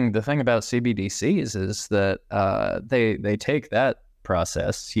 the thing about CBDCs is that they take that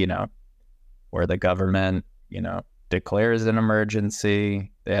process, where the government, declares an emergency.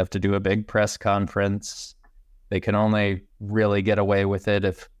 They have to do a big press conference. They can only really get away with it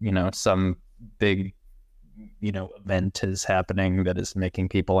if, some big, event is happening that is making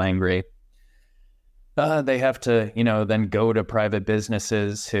people angry. They have to, then go to private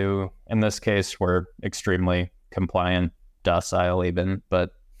businesses who, in this case, were extremely compliant, docile even,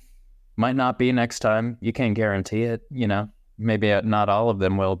 but might not be next time. You can't guarantee it, maybe not all of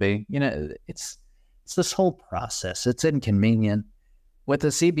them will be. It's this whole process. It's inconvenient. With a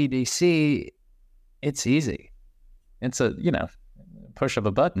CBDC, it's easy. It's a, push of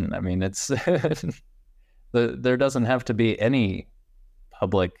a button. I mean, it's there doesn't have to be any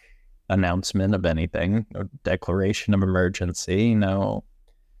public announcement of anything, no declaration of emergency, no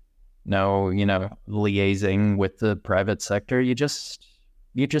liaising with the private sector. You just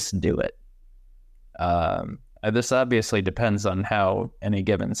do it. This obviously depends on how any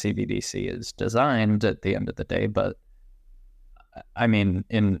given CBDC is designed at the end of the day, but I mean,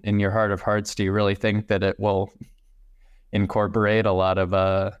 in your heart of hearts, do you really think that it will incorporate a lot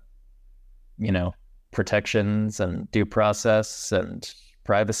of protections and due process and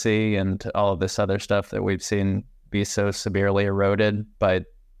privacy and all of this other stuff that we've seen be so severely eroded by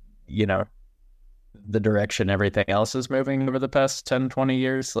the direction everything else is moving over the past 10, 20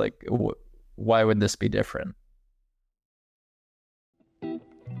 years? Like, why would this be different?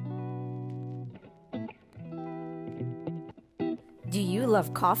 Do you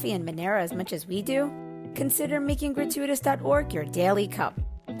love coffee and Monero as much as we do? Consider making gratuitous.org your daily cup.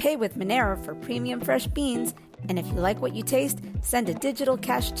 Pay with Monero for premium fresh beans, and if you like what you taste, send a digital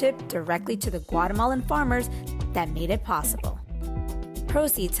cash tip directly to the Guatemalan farmers that made it possible.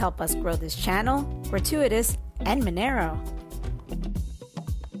 Proceeds help us grow this channel, Gratuitous, and Monero.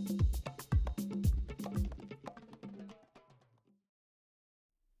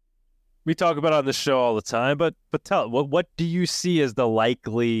 We talk about it on the show all the time, but tell what do you see as the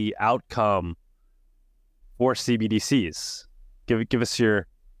likely outcome for CBDCs? Give us your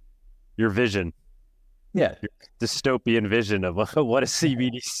vision. Yeah, your dystopian vision of what a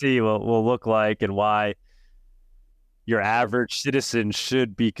CBDC will look like and why your average citizen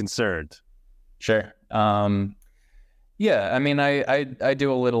should be concerned. Sure. Yeah, I mean, I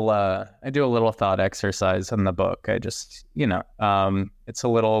do a little thought exercise in the book. I just, it's a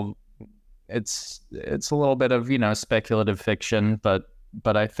little bit of, speculative fiction, but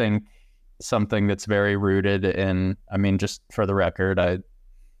I think something that's very rooted in, I mean, just for the record, I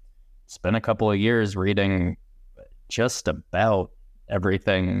spent a couple of years reading just about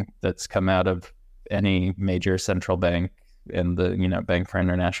everything that's come out of any major central bank in the, Bank for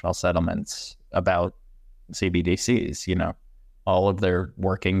International Settlements about CBDCs, all of their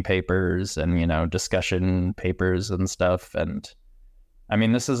working papers and, discussion papers and stuff. And I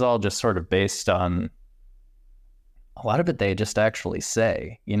mean, this is all just sort of based on a lot of it they just actually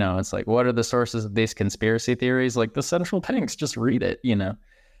say, it's like, what are the sources of these conspiracy theories? Like the central banks just read it,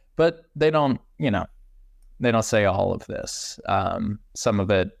 but they don't say all of this. Some of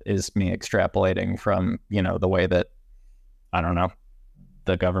it is me extrapolating from, the way that, I don't know,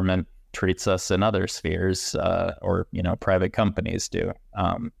 the government treats us in other spheres, or, private companies do.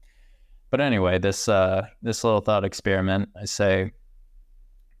 But anyway, this little thought experiment, I say,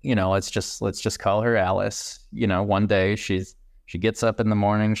 let's just call her Alice. One day she gets up in the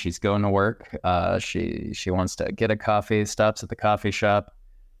morning, she's going to work. She wants to get a coffee, stops at the coffee shop,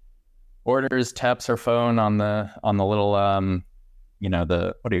 orders, taps her phone on the little,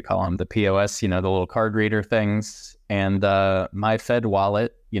 the, what do you call them? The POS, the little card reader things. And my Fed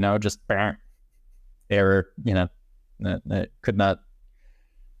wallet, just error, that could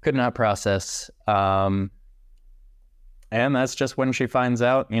not process. And that's just when she finds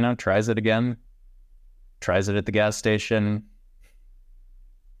out, tries it again, tries it at the gas station,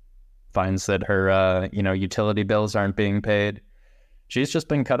 finds that her, utility bills aren't being paid. She's just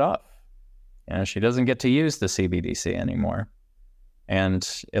been cut off. She doesn't get to use the CBDC anymore. And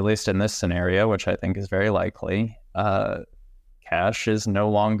at least in this scenario, which I think is very likely, cash is no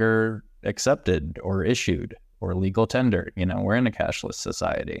longer accepted or issued or legal tender. We're in a cashless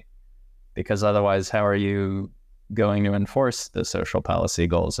society, because otherwise, how are you going to enforce the social policy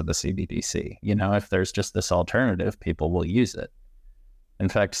goals of the CBDC? If there's just this alternative, people will use it. In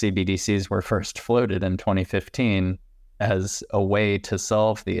fact, CBDCs were first floated in 2015 as a way to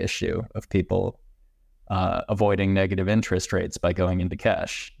solve the issue of people avoiding negative interest rates by going into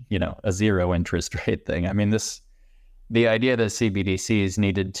cash, a zero interest rate thing. I mean, the idea that CBDCs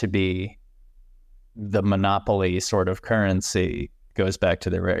needed to be the monopoly sort of currency goes back to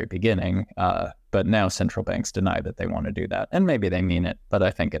the very beginning. But now central banks deny that they want to do that. And maybe they mean it, but I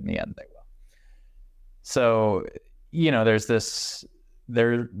think in the end they will. So,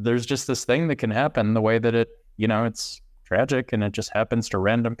 there's just this thing that can happen the way that it, it's tragic and it just happens to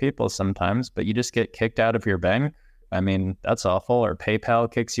random people sometimes, but you just get kicked out of your bank. I mean, that's awful. Or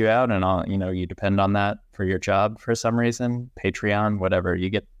PayPal kicks you out and you depend on that for your job for some reason, Patreon, whatever. You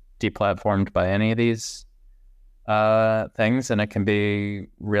get deplatformed by any of these things, and it can be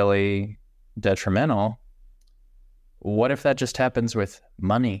really detrimental. What if that just happens with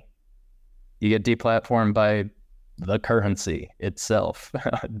money? You get deplatformed by the currency itself.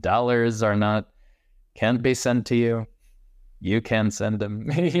 Dollars can't be sent to you. You can send them,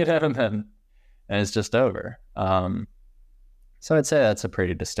 and it's just over. So I'd say that's a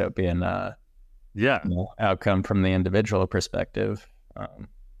pretty dystopian outcome from the individual perspective.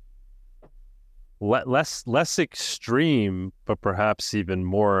 Less extreme, but perhaps even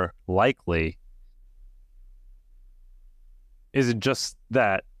more likely, isn't just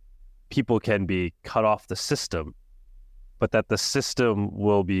that people can be cut off the system, but that the system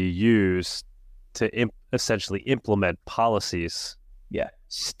will be used to essentially implement policies,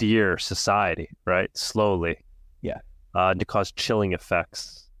 steer society, right, slowly, to cause chilling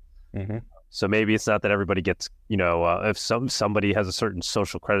effects. Mm-hmm. So maybe it's not that everybody gets, if somebody has a certain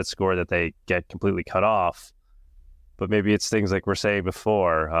social credit score that they get completely cut off, but maybe it's things like we're saying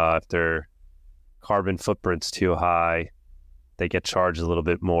before, if their carbon footprint's too high, they get charged a little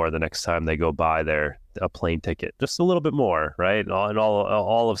bit more the next time they go buy a plane ticket, just a little bit more, right? And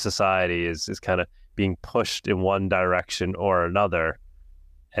all of society is kind of being pushed in one direction or another,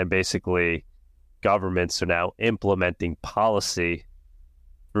 and basically governments are now implementing policy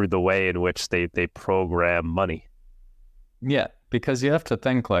through the way in which they program money. Yeah, because you have to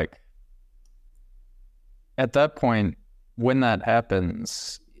think, like, at that point, when that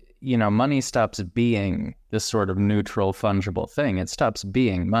happens, money stops being this sort of neutral, fungible thing. It stops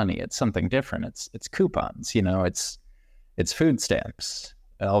being money. It's something different. It's coupons, it's food stamps.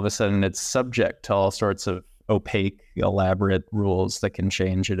 All of a sudden, it's subject to all sorts of opaque, elaborate rules that can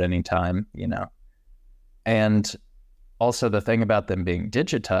change at any time, And also, the thing about them being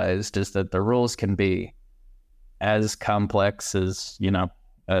digitized is that the rules can be as complex as,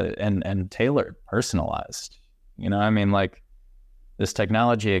 and tailored, personalized. I mean, like, this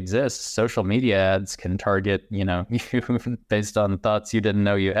technology exists. Social media ads can target, you based on thoughts you didn't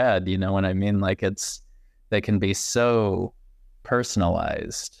know you had. You know what I mean? Like, they can be so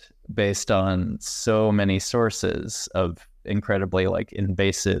personalized based on so many sources of incredibly, like,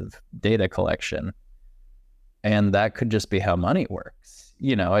 invasive data collection. And that could just be how money works.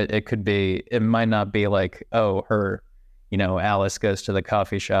 It might not be like, oh, Alice goes to the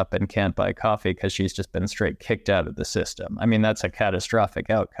coffee shop and can't buy coffee because she's just been straight kicked out of the system. I mean, that's a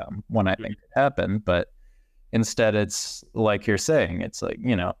catastrophic outcome, one I think could happen. But instead, it's like you're saying, it's like,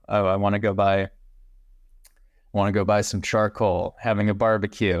 oh, I want to go buy Want to go buy some charcoal, having a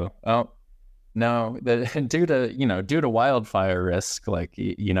barbecue. Oh, no, due to wildfire risk, like,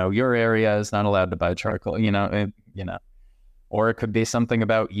 your area is not allowed to buy charcoal, or it could be something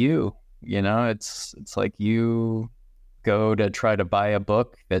about you, it's like you go to try to buy a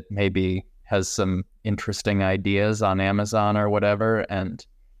book that maybe has some interesting ideas on Amazon or whatever, and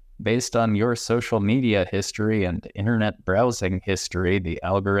based on your social media history and internet browsing history, the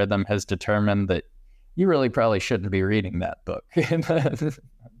algorithm has determined that you really probably shouldn't be reading that book.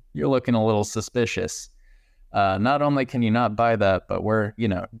 You're looking a little suspicious. Not only can you not buy that, but we're,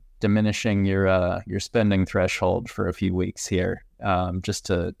 diminishing your spending threshold for a few weeks here, just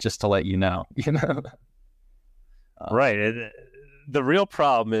to let you know, Right. The real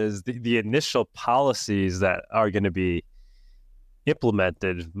problem is the initial policies that are going to be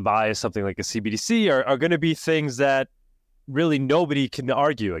implemented via something like a CBDC are going to be things that really nobody can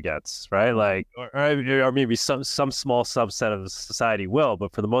argue against, right? Like, or maybe some small subset of society will,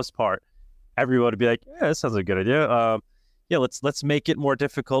 but for the most part, everyone would be like, yeah, that sounds like a good idea. Yeah, let's make it more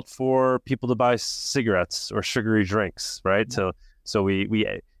difficult for people to buy cigarettes or sugary drinks, right? So we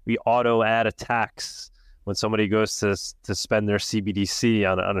auto add a tax when somebody goes to spend their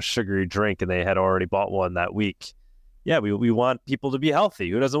CBDC on a sugary drink and they had already bought one that week. Yeah, we want people to be healthy.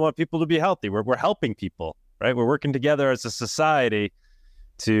 Who doesn't want people to be healthy? We're helping people, right? We're working together as a society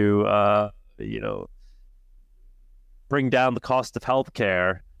to, bring down the cost of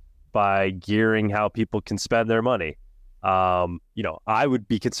healthcare by gearing how people can spend their money. I would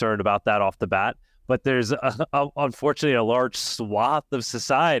be concerned about that off the bat, but there's unfortunately a large swath of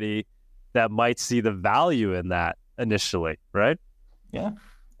society that might see the value in that initially, right? Yeah.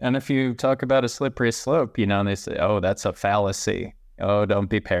 And if you talk about a slippery slope, they say, oh, that's a fallacy. Oh, don't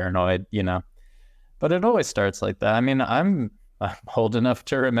be paranoid, But it always starts like that. I mean, I'm old enough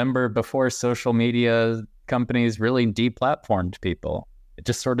to remember before social media companies really deplatformed people. It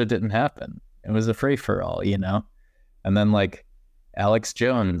just sort of didn't happen. It was a free-for-all, And then, like, Alex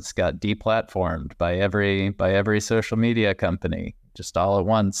Jones got deplatformed by every social media company just all at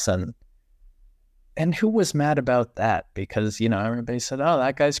once. And who was mad about that? Because, everybody said, oh,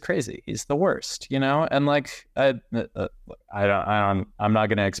 that guy's crazy. He's the worst, And like, I'm not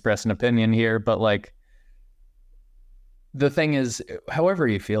going to express an opinion here, but like, the thing is, however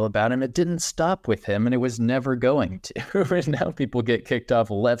you feel about him, it didn't stop with him, and it was never going to. And now people get kicked off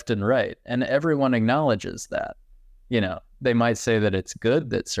left and right, and everyone acknowledges that. They might say that it's good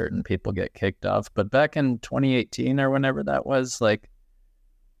that certain people get kicked off, but back in 2018 or whenever that was, like,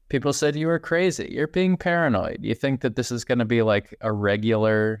 people said you were crazy. You're being paranoid. You think that this is going to be like a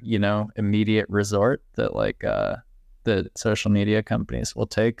regular, immediate resort that like the social media companies will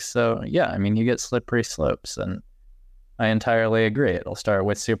take. So yeah, I mean, you get slippery slopes, and I entirely agree. It'll start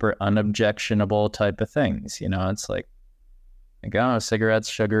with super unobjectionable type of things. It's like oh, cigarettes,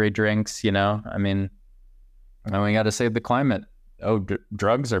 sugary drinks. I mean, we got to save the climate. Oh,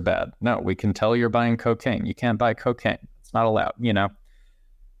 drugs are bad. No, we can tell you're buying cocaine. You can't buy cocaine. It's not allowed.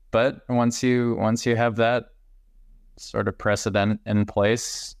 But once you have that sort of precedent in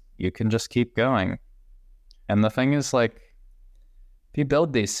place, you can just keep going. And the thing is, like, if you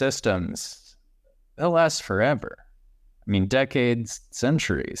build these systems, they'll last forever. I mean, decades,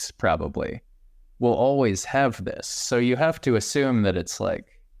 centuries, probably. We'll always have this. So you have to assume that it's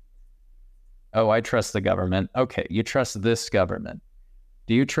like, oh, I trust the government. Okay, you trust this government.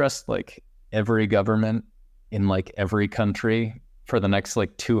 Do you trust, like, every government in, like, every country for the next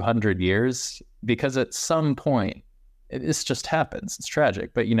like 200 years? Because at some point, this just happens. It's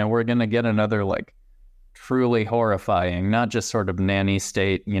tragic, but we're going to get another like truly horrifying, not just sort of nanny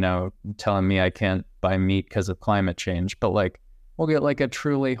state, telling me I can't buy meat because of climate change, but like we'll get like a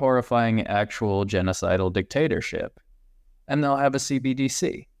truly horrifying actual genocidal dictatorship, and they'll have a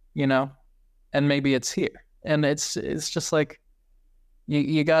CBDC, and maybe it's here. And it's just like,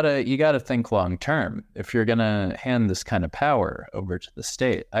 You gotta think long term if you're gonna hand this kind of power over to the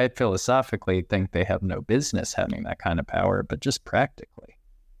state. I philosophically think they have no business having that kind of power, but just practically,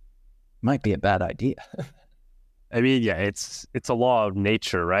 might be a bad idea. I mean, yeah, it's a law of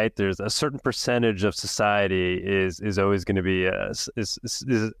nature, right? There's a certain percentage of society is always going to be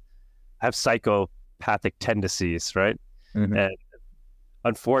have psychopathic tendencies, right? Mm-hmm. And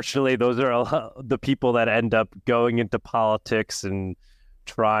unfortunately, those are the people that end up going into politics and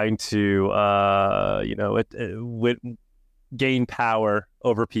trying to, gain power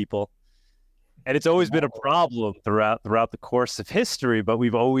over people. And it's always been a problem throughout the course of history, but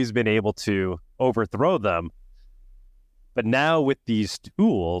we've always been able to overthrow them. But now with these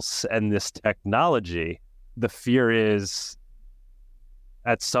tools and this technology, the fear is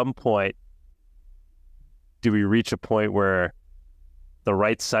at some point do we reach a point where the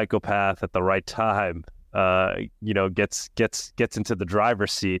right psychopath at the right time, gets into the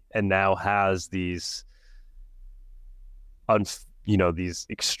driver's seat and now has these, these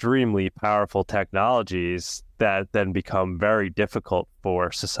extremely powerful technologies that then become very difficult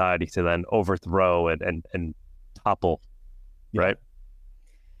for society to then overthrow and topple, right?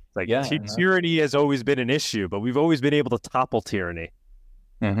 Like tyranny has always been an issue, but we've always been able to topple tyranny.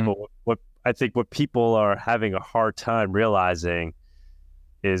 Mm-hmm. But I think what people are having a hard time realizing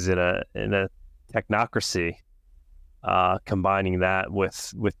is in a technocracy, combining that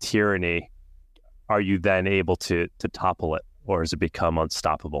with tyranny, are you then able to topple it, or has it become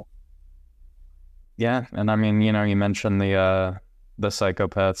unstoppable? Yeah, and I mean, you mentioned the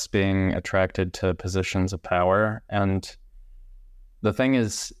psychopaths being attracted to positions of power, and the thing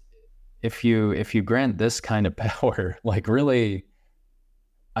is, if you grant this kind of power, like really,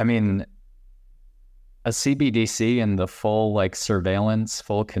 I mean, a CBDC and the full like surveillance,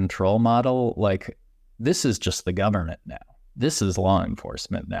 full control model, like this is just the government now. This is law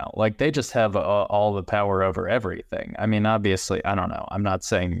enforcement now. Like they just have all the power over everything. I mean, obviously, I don't know. I'm not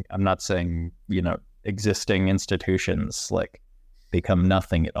saying, existing institutions like become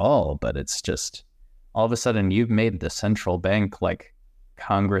nothing at all, but it's just all of a sudden you've made the central bank like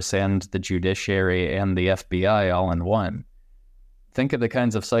Congress and the judiciary and the FBI all in one. Think of the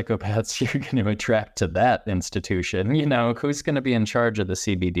kinds of psychopaths you're going to attract to that institution. Who's going to be in charge of the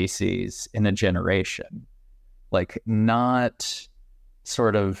CBDCs in a generation? Like not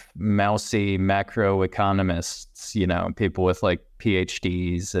sort of mousy macroeconomists, people with like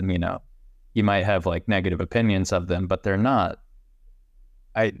PhDs and, you might have like negative opinions of them, but they're not.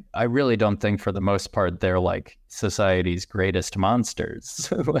 I really don't think for the most part they're like society's greatest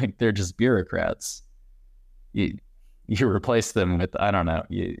monsters. Like they're just bureaucrats. You replace them with, I don't know,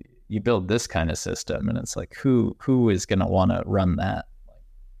 you build this kind of system and it's like who is going to want to run that?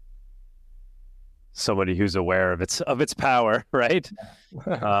 Somebody who's aware of its power, right?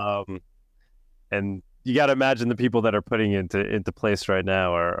 And you got to imagine the people that are putting into place right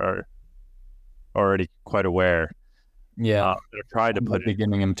now are already quite aware. Yeah, they're trying to put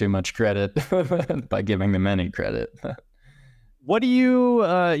giving them too much credit by giving them any credit. What do you?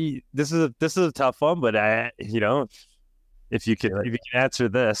 This is a tough one, but if you can answer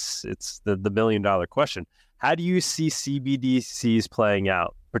this, it's the $1 million question. How do you see CBDCs playing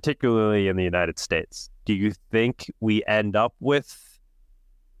out, particularly in the United States? Do you think we end up with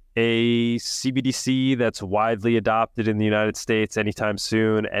a CBDC that's widely adopted in the United States anytime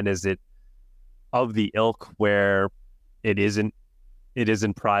soon? And is it of the ilk where it isn't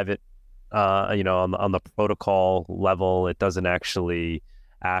private, on the protocol level, it doesn't actually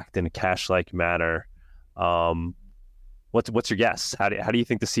act in a cash-like manner? What's your guess? How do you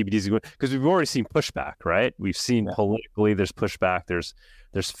think the CBDC is going? Because we've already seen pushback, right? We've seen politically there's pushback. There's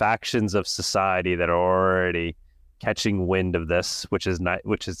factions of society that are already catching wind of this, which is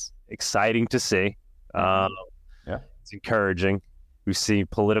exciting to see. It's encouraging. We've seen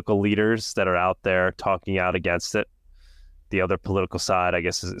political leaders that are out there talking out against it. The other political side, I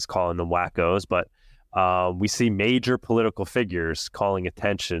guess, is calling them wackos, but we see major political figures calling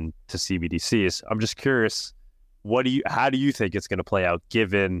attention to CBDCs. I'm just curious, how do you think it's going to play out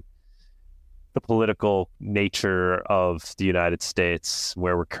given the political nature of the United States,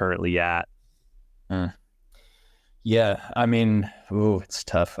 where we're currently at? Yeah, I mean, it's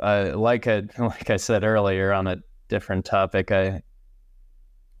tough. Like I said earlier on a different topic,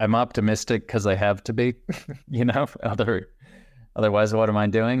 I'm optimistic because I have to be, otherwise what am I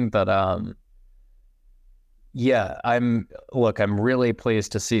doing? But I'm really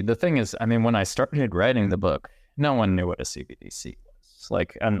pleased to see. The thing is, I mean, when I started writing the book, no one knew what a CBDC was.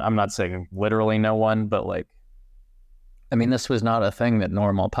 Like, and I'm not saying literally no one, but like, I mean, this was not a thing that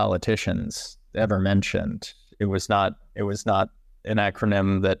normal politicians ever mentioned. It was not an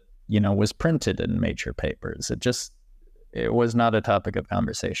acronym that, was printed in major papers. It was not a topic of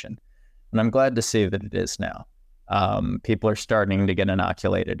conversation. And I'm glad to see that it is now. People are starting to get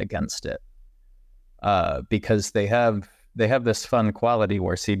inoculated against it because they have this fun quality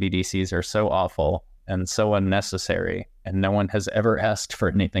where CBDCs are so awful and so unnecessary, and no one has ever asked for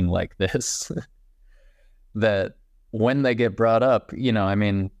anything like this, that when they get brought up,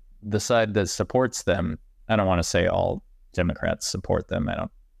 the side that supports them, I don't want to say all Democrats support them. I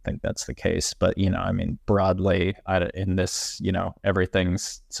don't think that's the case, but broadly in this,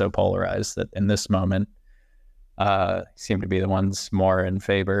 everything's so polarized that in this moment seem to be the ones more in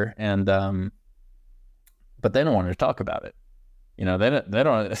favor, and but they don't want to talk about it. they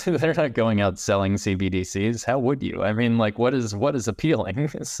don't they're not going out selling CBDCs. How would you? I mean, like, what is appealing?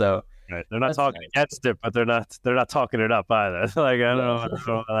 So right. They're not talking against it, but they're not talking it up either. Like I don't know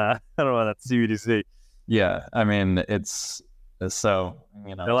that CBDC. Yeah, I mean, it's so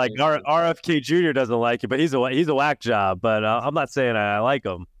they're like RFK Jr. doesn't like it, but he's a whack job. But I'm not saying I like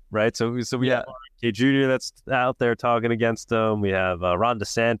him, right? So we have RFK Jr. that's out there talking against him. We have Ron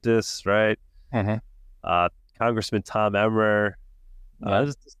DeSantis, right? Mm-hmm. Congressman Tom Emmer.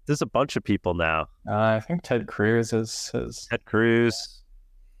 There's a bunch of people now. I think Ted Cruz is Ted Cruz.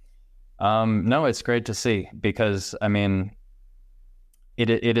 No, it's great to see, because I mean,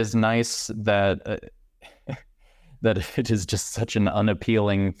 it is nice that that it is just such an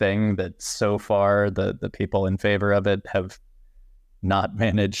unappealing thing that so far the people in favor of it have not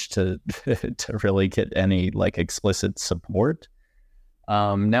managed to to really get any like explicit support.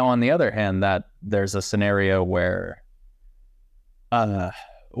 Now, on the other hand, that there's a scenario where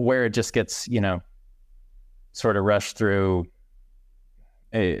it just gets, sort of rushed through.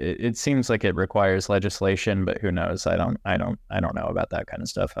 It seems like it requires legislation, but who knows? I don't know about that kind of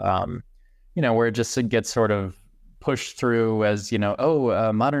stuff. Where it just gets sort of pushed through as,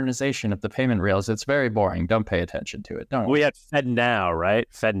 modernization of the payment rails. It's very boring. Don't pay attention to it. We had FedNow, right?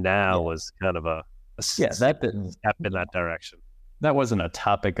 FedNow was kind of a that didn't step in that direction. That wasn't a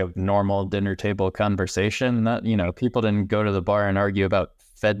topic of normal dinner table conversation. That, people didn't go to the bar and argue about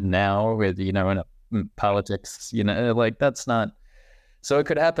FedNow with, in politics, like that's not. So it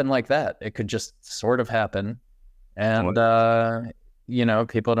could happen like that. It could just sort of happen. And,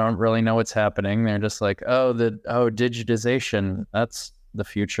 people don't really know what's happening. They're just like, digitization, that's the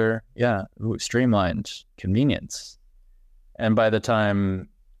future. Yeah. Ooh, streamlined, convenience. And by the time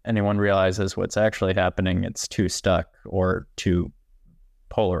anyone realizes what's actually happening, it's too stuck or too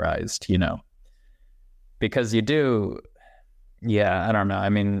polarized, because I don't know. I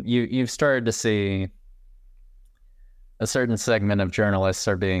mean, you've started to see a certain segment of journalists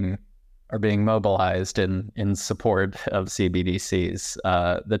are being mobilized in support of CBDCs.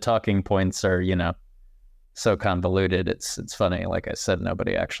 The talking points are, so convoluted. It's funny. Like I said,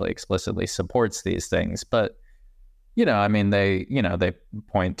 nobody actually explicitly supports these things, but they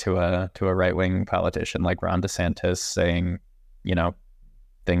point to a right-wing politician like Ron DeSantis saying,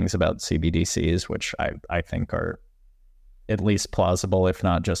 things about CBDCs, which I think are at least plausible, if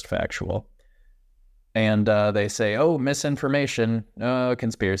not just factual. And they say, oh, misinformation,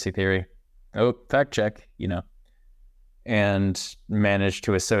 conspiracy theory, oh, fact check, and manage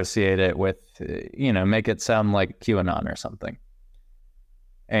to associate it with, make it sound like QAnon or something.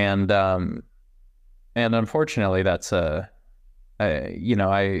 And unfortunately, that's I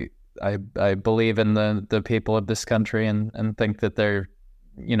believe in the people of this country and think that they're,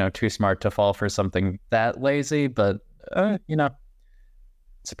 too smart to fall for something that lazy, but,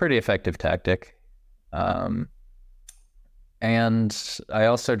 it's a pretty effective tactic. And I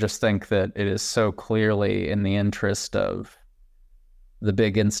also just think that it is so clearly in the interest of the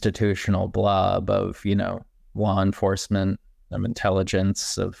big institutional blob of, law enforcement, of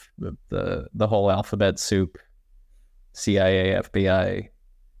intelligence, of the whole alphabet soup, CIA, FBI,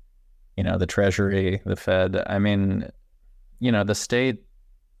 the Treasury, the Fed. I mean, the state,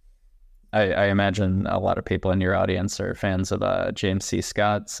 I imagine a lot of people in your audience are fans of James C.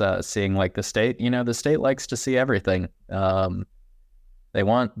 Scott's Seeing Like the State. The state likes to see everything. They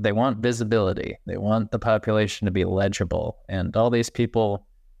want visibility. They want the population to be legible. And all these people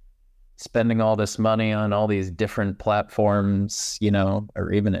spending all this money on all these different platforms,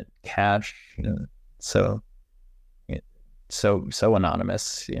 or even at cash, so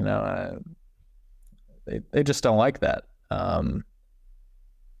anonymous, they just don't like that.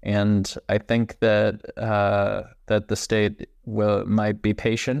 And I think that that the state might be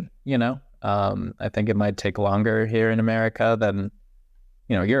patient. I think it might take longer here in America than,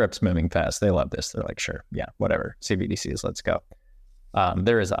 Europe's moving fast. They love this. They're like, sure, yeah, whatever. CBDCs, let's go.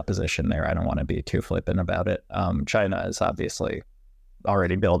 There is opposition there. I don't want to be too flippant about it. China is obviously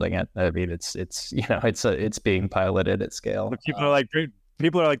already building it. I mean, it's being piloted at scale. People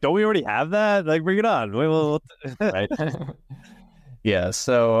are like, don't we already have that? Like, bring it on. Right. Yeah.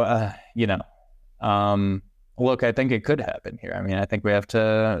 So, look, I think it could happen here. I mean, I think we have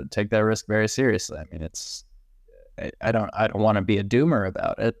to take that risk very seriously. I mean, I don't want to be a doomer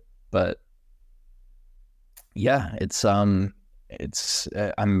about it, but yeah,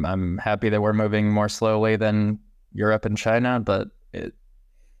 I'm happy that we're moving more slowly than Europe and China, but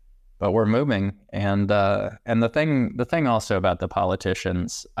we're moving. And the thing also about the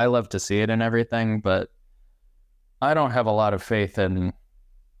politicians, I love to see it in everything, but I don't have a lot of faith in,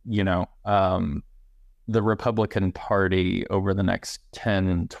 the Republican Party over the next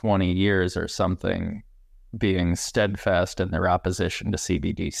 10, 20 years or something being steadfast in their opposition to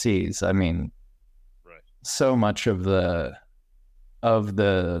CBDCs. I mean, Right. so much of the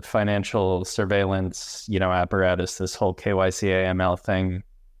financial surveillance, apparatus, this whole KYC AML thing,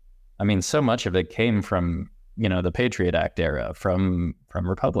 I mean, so much of it came from, the Patriot Act era, from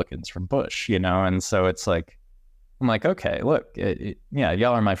Republicans, from Bush, and so it's like, I'm like, okay, look, yeah,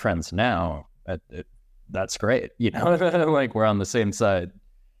 y'all are my friends now. That's great, like we're on the same side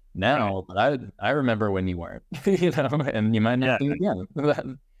now. Right. But I remember when you weren't, and you might not be again.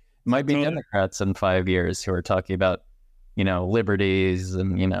 That might be Democrats in 5 years who are talking about, liberties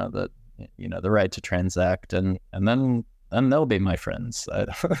and the right to transact, and then they'll be my friends.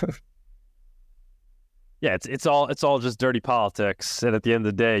 Yeah, it's all just dirty politics, and at the end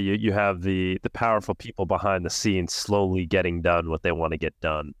of the day, you have the powerful people behind the scenes slowly getting done what they want to get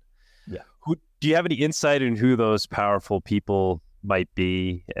done. Yeah. Do you have any insight in who those powerful people might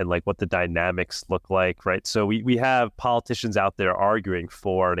be, and like what the dynamics look like? Right. So we have politicians out there arguing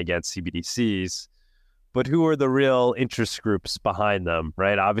for and against CBDCs, but who are the real interest groups behind them?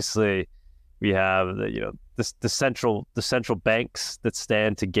 Right. Obviously, we have the central banks that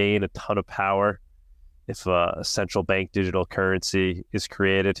stand to gain a ton of power if a central bank digital currency is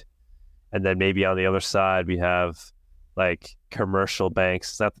created. And then maybe on the other side, we have like commercial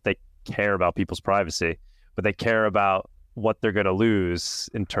banks. It's not that they care about people's privacy, but they care about what they're going to lose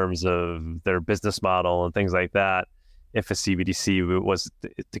in terms of their business model and things like that if a CBDC was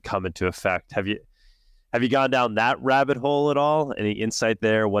to come into effect. Have you gone down that rabbit hole at all? Any insight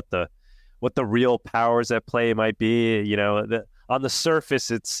there? What the real powers at play might be? On the surface,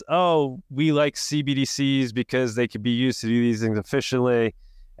 it's, we like CBDCs because they can be used to do these things efficiently.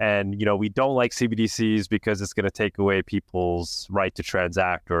 And, we don't like CBDCs because it's going to take away people's right to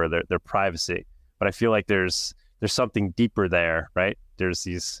transact or their privacy. But I feel like there's something deeper there, right? There's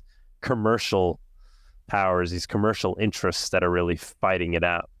these commercial powers, these commercial interests that are really fighting it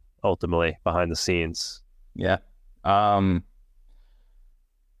out ultimately behind the scenes. Yeah.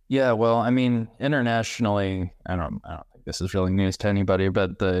 Yeah, well, I mean, internationally, I don't think this is really news to anybody,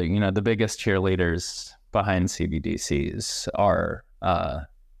 but the biggest cheerleaders behind CBDCs are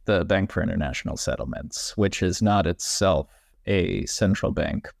the Bank for International Settlements, which is not itself a central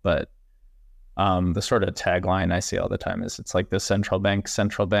bank, but the sort of tagline I see all the time is it's like the central bank.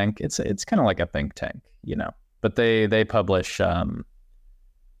 It's kind of like a think tank, but they publish, rah,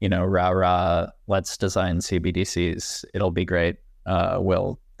 let's design CBDCs. It'll be great.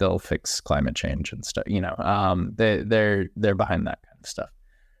 They'll fix climate change and stuff. They're behind that kind of stuff.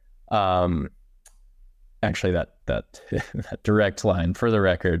 Actually, that direct line, for the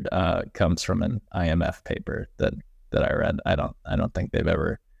record, comes from an IMF paper that I read. I don't think they've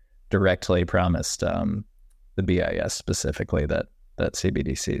ever directly promised the BIS specifically that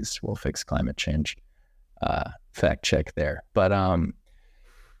CBDCs will fix climate change. Fact check there, but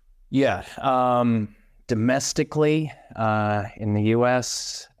domestically, in the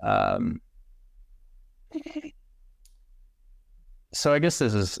U.S., so I guess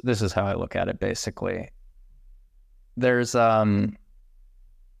this is how I look at it. Basically, there's a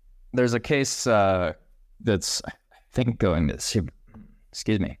case that's I think going to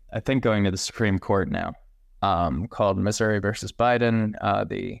the Supreme Court now, called Missouri versus Biden.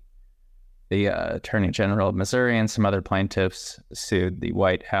 The Attorney General of Missouri and some other plaintiffs sued the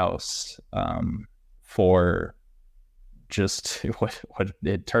White House for just what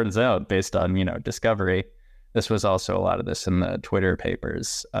it turns out, based on discovery. This was also a lot of this in the Twitter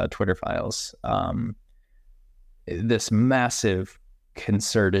papers, Twitter files. This massive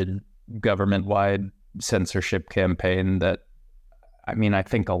concerted government-wide censorship campaign that, I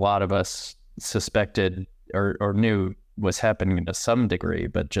think a lot of us suspected or knew was happening to some degree,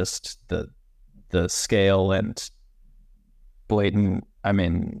 but just the scale and blatant,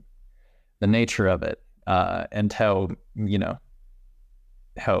 the nature of it, and how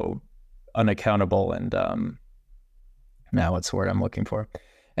unaccountable and now what's the word I'm looking for?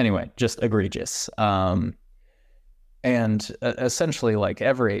 Anyway, just egregious. And essentially, like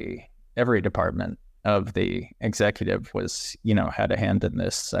every department of the executive was, had a hand in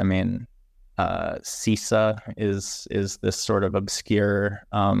this. CISA is this sort of obscure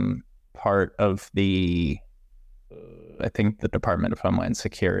part of the, I think, the Department of Homeland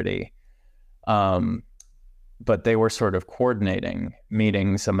Security. But they were sort of coordinating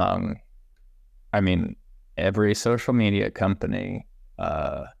meetings among, every social media company,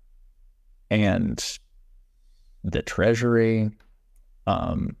 and the Treasury,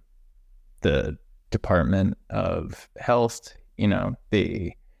 the Department of Health,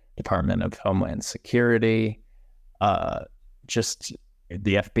 the Department of Homeland Security, just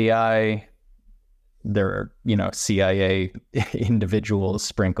the FBI. There are, CIA individuals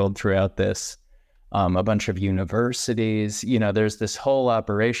sprinkled throughout this, a bunch of universities. There's this whole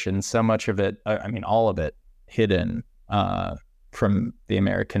operation, so much of it, all of it hidden from the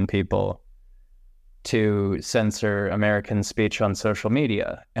American people to censor American speech on social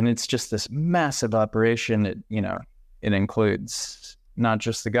media. And it's just this massive operation. It includes not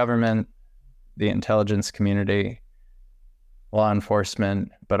just the government, the intelligence community, law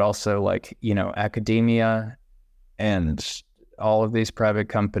enforcement, but also academia and all of these private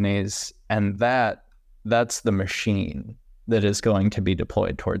companies. And that's the machine that is going to be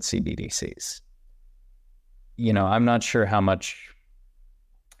deployed towards CBDCs. I'm not sure how much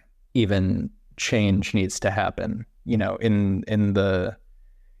even change needs to happen, in the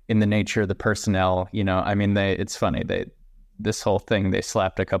nature of the personnel. It's funny, this whole thing, they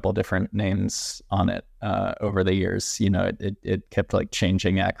slapped a couple different names on it over the years. It kept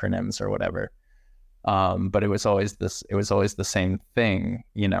changing acronyms or whatever. But it was always the same thing,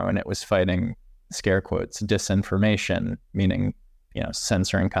 and it was fighting, scare quotes, disinformation, meaning,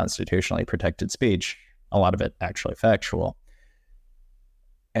 censoring constitutionally protected speech, a lot of it actually factual.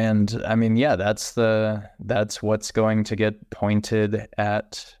 And that's what's going to get pointed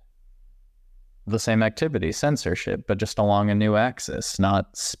at the same activity, censorship, but just along a new axis,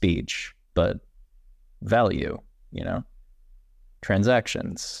 not speech, but value,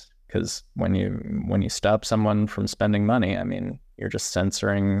 transactions. Because when you stop someone from spending money, you're just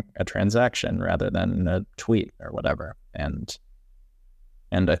censoring a transaction rather than a tweet or whatever. And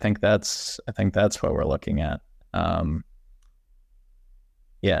I think that's what we're looking at. I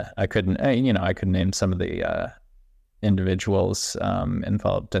couldn't name some of the individuals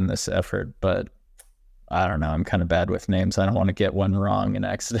involved in this effort, but I don't know. I'm kind of bad with names. I don't want to get one wrong and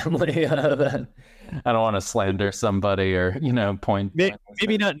accidentally. I don't want to slander somebody or point.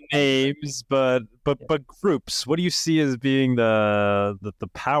 Maybe not names, but groups. What do you see as being the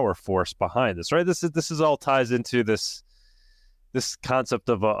power force behind this? Right. This is all ties into this concept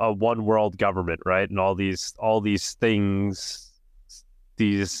of a one world government, right? And all these things.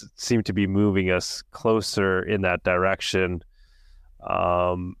 These seem to be moving us closer in that direction.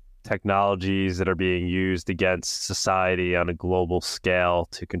 Technologies that are being used against society on a global scale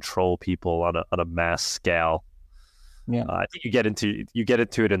to control people on a mass scale. Yeah, I think you get into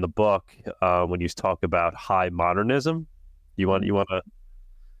it in the book when you talk about high modernism. You want to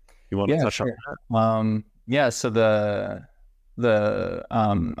touch sure. on that? So the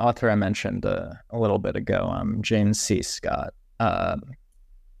author I mentioned a little bit ago, James C. Scott. I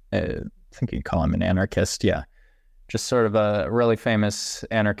think you'd call him an anarchist. Yeah. Just sort of a really famous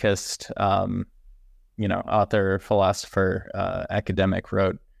anarchist, author, philosopher, academic,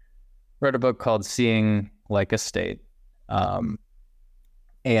 wrote a book called Seeing Like a State. And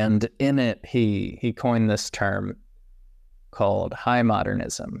in it, he coined this term called high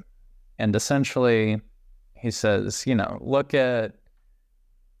modernism. And essentially he says, look at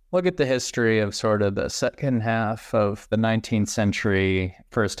the history of sort of the second half of the 19th century,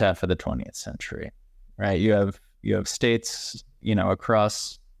 first half of the 20th century, right? You have states,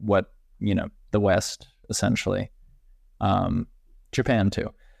 across the West, essentially, Japan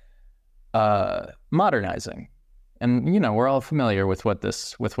too, modernizing. And, we're all familiar with what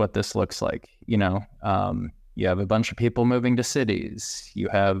this looks like. You have a bunch of people moving to cities. You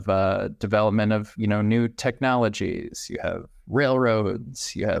have development of, new technologies. You have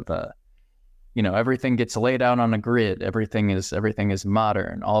railroads. You have, everything gets laid out on a grid. Everything is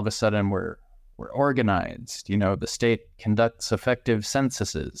modern. All of a sudden, we're organized. The state conducts effective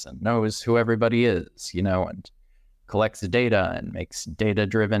censuses and knows who everybody is. And collects data and makes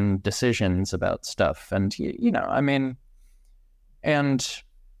data-driven decisions about stuff. And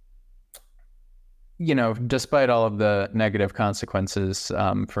despite all of the negative consequences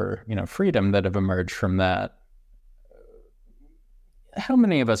for, freedom that have emerged from that, how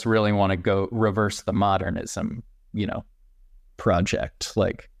many of us really want to go reverse the modernism, project?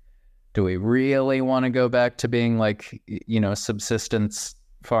 Do we really want to go back to being subsistence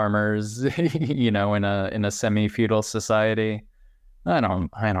farmers, in a semi-feudal society? I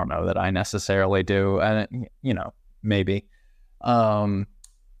don't know that I necessarily do. Maybe.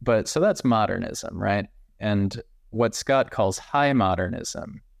 But so that's modernism, right? And what Scott calls high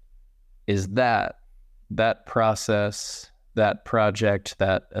modernism is that process, that project,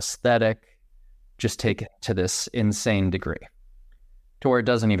 that aesthetic, just taken to this insane degree, to where it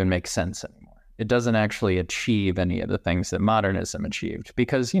doesn't even make sense anymore. it doesn't actually achieve any of the things that modernism achieved,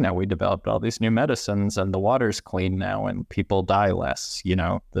 because, we developed all these new medicines and the water's clean now and people die less,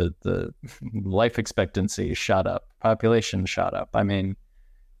 the life expectancy shot up, population shot up. I mean,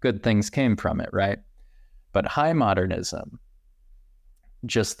 good things came from it, right? But high modernism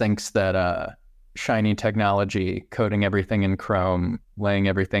just thinks that shiny technology, coding everything in Chrome, laying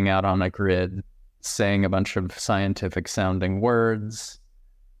everything out on a grid, saying a bunch of scientific sounding words,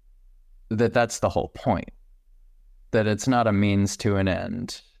 that's the whole point. That it's not a means to an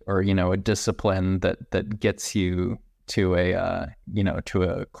end, or, a discipline that gets you to a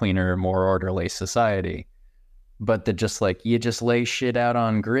cleaner, more orderly society. But that just you just lay shit out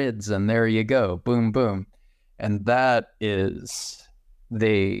on grids and there you go, boom, boom. And that's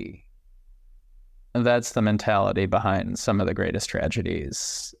the mentality behind some of the greatest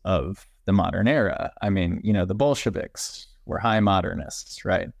tragedies of the modern era. I mean, the Bolsheviks were high modernists,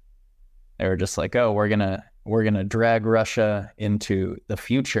 right? They were just oh, we're gonna drag Russia into the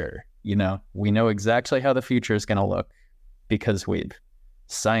future. We know exactly how the future is gonna look because we've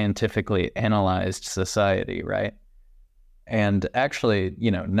scientifically analyzed society, right? And actually,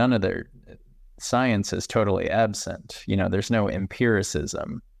 none of their science is totally absent. There's no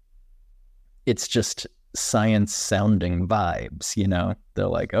empiricism. It's just science sounding vibes.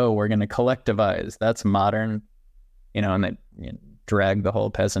 They're oh, we're gonna collectivize. That's modern. And they drag the whole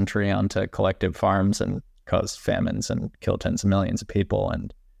peasantry onto collective farms and cause famines and kill tens of millions of people.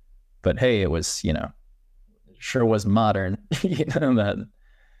 But hey, it was, sure was modern, that.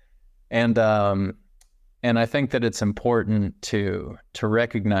 And I think that it's important to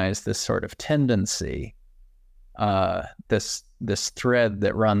recognize this sort of tendency, this thread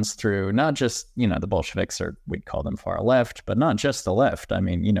that runs through not just, the Bolsheviks, or we'd call them far left, but not just the left. I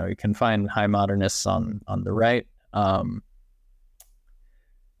mean, you can find high modernists on the right.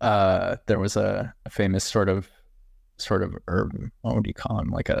 There was a famous sort of urban, what would you call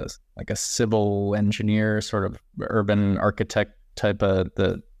him? Like a civil engineer, sort of urban architect type of,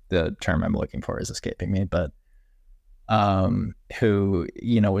 the term I'm looking for is escaping me, but who,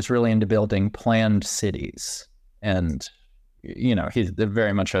 was really into building planned cities. And, he's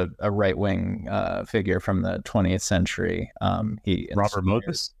very much a right-wing figure from the 20th century. Robert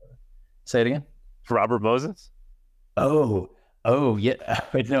Moses? Say it again? Robert Moses? Oh, yeah.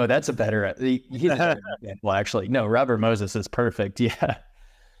 Wait, no, that's a better. Well, actually, no. Robert Moses is perfect. Yeah.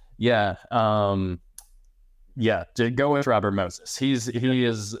 Yeah. To go with Robert Moses, he is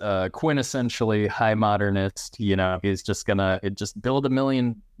quintessentially high modernist. He's just gonna build 1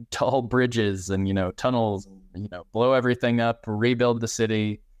 million tall bridges and tunnels. Blow everything up, rebuild the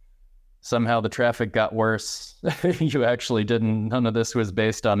city. Somehow the traffic got worse. You actually didn't. None of this was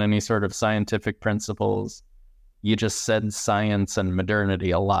based on any sort of scientific principles. You just said science and modernity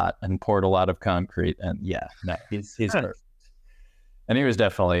a lot and poured a lot of concrete. And he's perfect. And he was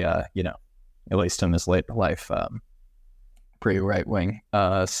definitely, at least in his late life, pretty right wing.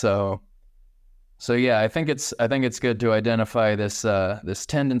 So yeah, I think it's good to identify this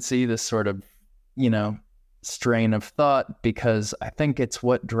tendency, this sort of, strain of thought, because I think it's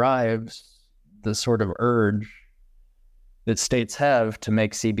what drives the sort of urge that states have to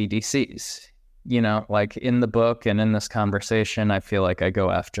make CBDCs. In the book and in this conversation, I feel like I go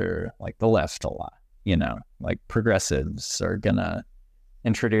after the left a lot. Progressives are gonna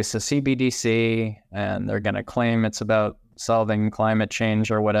introduce a CBDC and they're gonna claim it's about solving climate change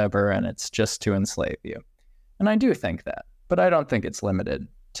or whatever, and it's just to enslave you. And I do think that, but I don't think it's limited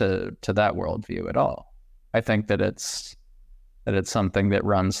to that worldview at all. I think that it's something that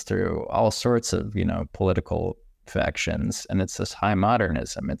runs through all sorts of political factions, and it's this high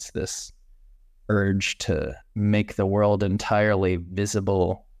modernism. It's this urge to make the world entirely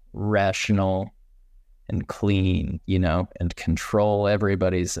visible, rational, and clean, and control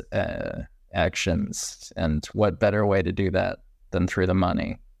everybody's actions. And what better way to do that than through the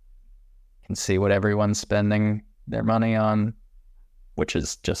money? You can see what everyone's spending their money on, which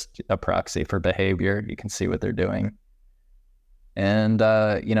is just a proxy for behavior. You can see what they're doing. And,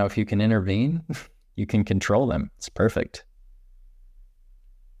 if you can intervene, you can control them. It's perfect.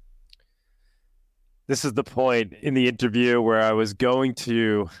 This is the point in the interview where I was going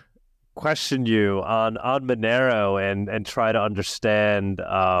to question you on Monero and try to understand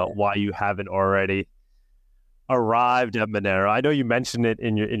why you haven't already arrived at Monero. I know you mentioned it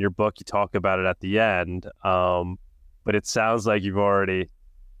in your book. You talk about it at the end, but it sounds like you've already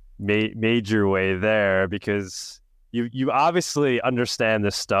made your way there, because you obviously understand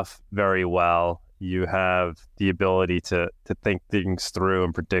this stuff very well. You have the ability to think things through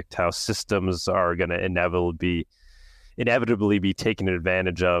and predict how systems are going to inevitably inevitably be taken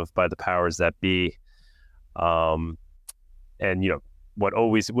advantage of by the powers that be. And what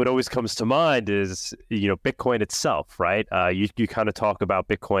always comes to mind is Bitcoin itself, right? You kind of talk about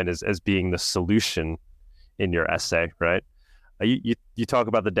Bitcoin as being the solution in your essay, right? You talk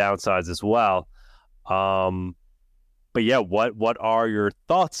about the downsides as well. But yeah, what are your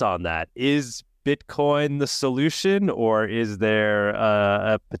thoughts on that? Is Bitcoin the solution, or is there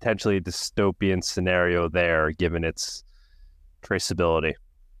a potentially dystopian scenario there given its traceability?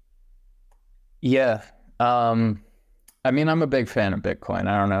 Yeah. I mean, I'm a big fan of Bitcoin.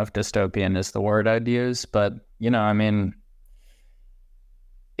 I don't know if dystopian is the word I'd use, but I mean,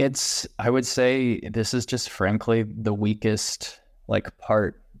 I would say this is just frankly the weakest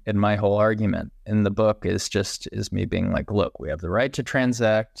part in my whole argument in the book is me being like, look, we have the right to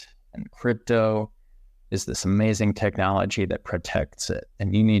transact, and crypto is this amazing technology that protects it.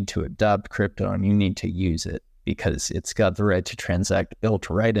 And you need to adopt crypto and you need to use it because it's got the right to transact built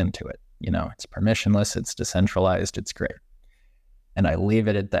right into it. It's permissionless, it's decentralized, it's great. And I leave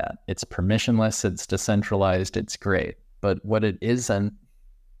it at that. It's permissionless, it's decentralized, it's great. But what it isn't,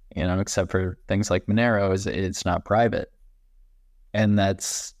 except for things like Monero, is it's not private. And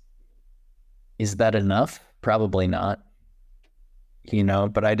is that enough? Probably not.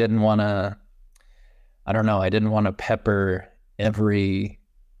 But I didn't want to pepper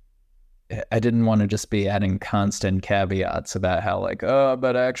I didn't want to just be adding constant caveats about how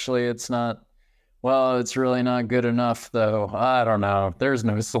but actually it's not, it's really not good enough though. I don't know. There's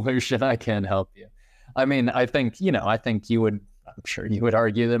no solution. I can't help you. I mean, I think I'm sure you would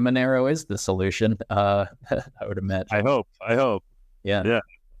argue that Monero is the solution. I would imagine. I hope. Yeah. Yeah.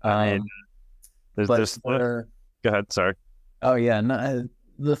 Go ahead. Sorry. Oh yeah. No,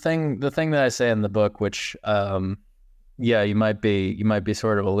 the thing that I say in the book, which, you might be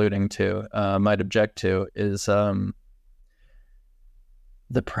sort of alluding to, might object to, is the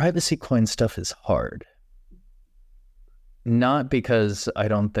privacy coin stuff is hard. Not because I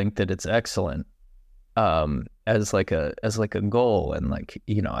don't think that it's excellent, as a goal, and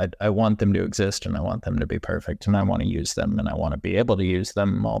I want them to exist and I want them to be perfect and I want to use them and I want to be able to use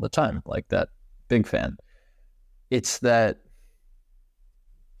them all the time, like that. Big fan. It's that.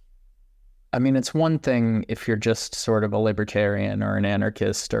 I mean, it's one thing if you're just sort of a libertarian or an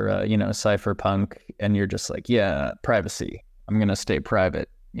anarchist or a, cypherpunk, and you're just like, yeah, privacy. I'm going to stay private.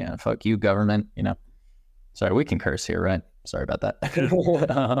 Yeah, fuck you, government. Sorry, we can curse here, right? Sorry about that.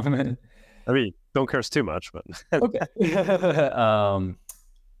 I mean, don't curse too much, but okay.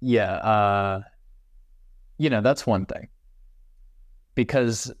 That's one thing.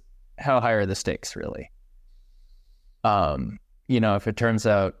 Because how high are the stakes, really? If it turns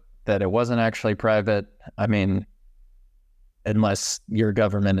out that it wasn't actually private, I mean, unless your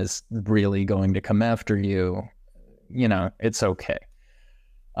government is really going to come after you, it's okay.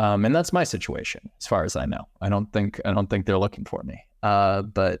 And that's my situation, as far as I know. I don't think they're looking for me.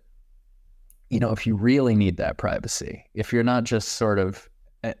 But if you really need that privacy, if you're not just sort of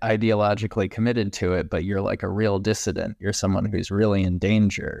ideologically committed to it, but you're like a real dissident, you're someone who's really in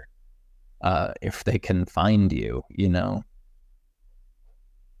danger, if they can find you,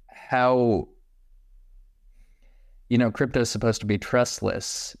 how, crypto is supposed to be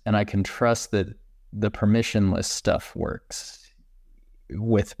trustless, and I can trust that the permissionless stuff works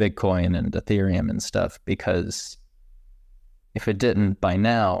with Bitcoin and Ethereum and stuff, because if it didn't by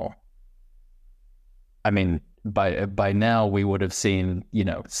now, I mean, by now we would have seen,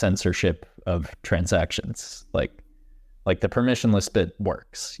 censorship of transactions, like the permissionless bit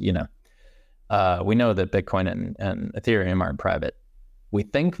works, we know that Bitcoin and Ethereum aren't private. We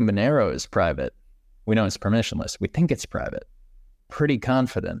think Monero is private. We know it's permissionless. We think it's private. Pretty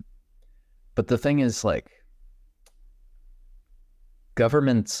confident. But the thing is,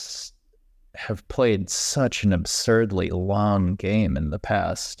 governments have played such an absurdly long game in the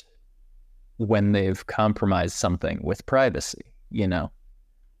past when they've compromised something with privacy,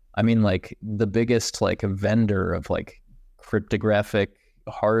 I mean, the biggest, vendor of, cryptographic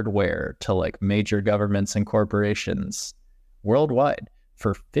hardware to, major governments and corporations worldwide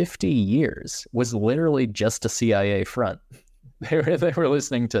for 50 years was literally just a CIA front. They were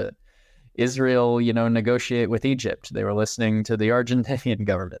listening to Israel, negotiate with Egypt. They were listening to the Argentinian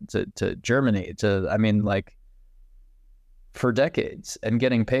government, to Germany, for decades, and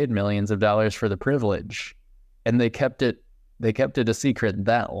getting paid millions of dollars for the privilege. And they kept it a secret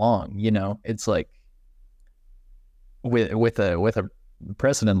that long. It's with a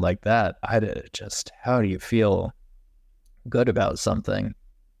precedent like that, how do you feel good about something?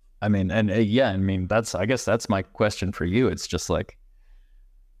 I mean, and I guess that's my question for you. It's just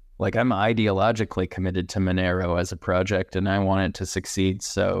Like, I'm ideologically committed to Monero as a project, and I want it to succeed.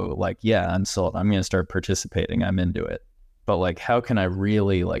 So, like, yeah, I'm sold. I'm going to start participating. I'm into it. But, like, how can I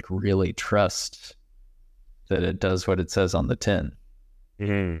really trust that it does what it says on the tin?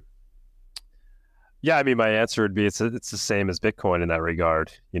 Mm-hmm. Yeah, I mean, my answer would be it's the same as Bitcoin in that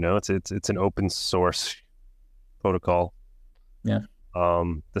regard. You know, it's an open source protocol. Yeah.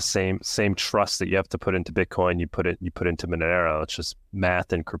 The same trust that you have to put into Bitcoin, you put into Monero. It's just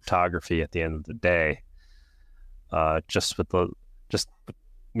math and cryptography at the end of the day. Just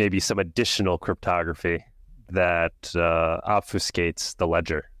maybe some additional cryptography that obfuscates the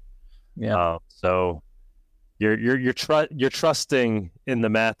ledger. Yeah. So you're trusting in the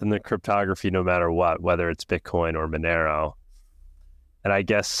math and the cryptography no matter what, whether it's Bitcoin or Monero. And I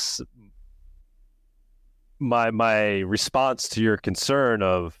guess my response to your concern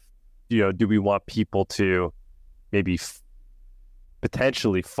of, do we want people to maybe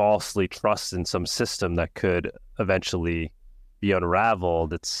potentially falsely trust in some system that could eventually be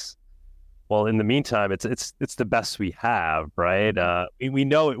unraveled? Well, in the meantime, it's the best we have, right? We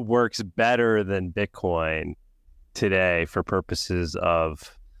know it works better than Bitcoin today for purposes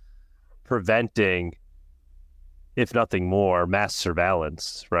of preventing, if nothing more, mass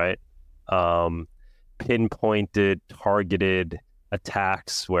surveillance, right? Pinpointed, targeted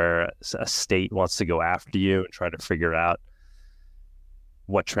attacks where a state wants to go after you and try to figure out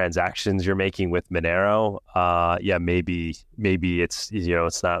what transactions you're making with Monero. Maybe it's,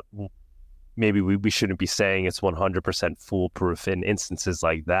 it's not, maybe we shouldn't be saying it's 100% foolproof in instances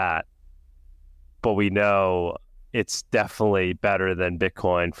like that, but we know it's definitely better than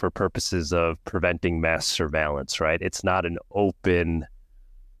Bitcoin for purposes of preventing mass surveillance, right? It's not an open,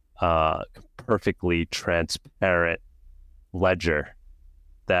 perfectly transparent ledger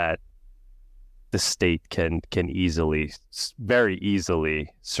that the state can very easily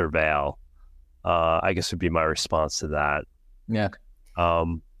surveil. I guess would be my response to that. Yeah.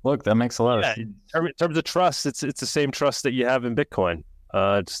 Look, that makes a lot of sense. In terms of trust, it's the same trust that you have in Bitcoin.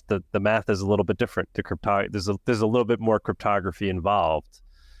 Just the math is a little bit different. There's a little bit more cryptography involved,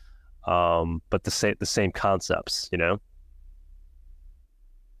 but the same concepts,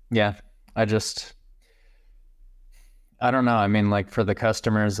 Yeah, I don't know. I mean, like, for the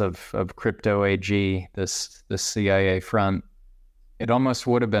customers of Crypto AG, this CIA front, it almost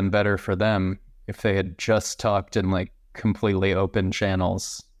would have been better for them if they had just talked in like completely open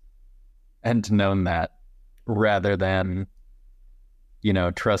channels and known that, rather than,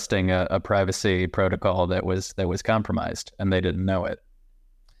 trusting a privacy protocol that was compromised and they didn't know it.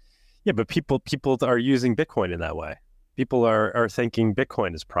 Yeah, but people are using Bitcoin in that way. People are thinking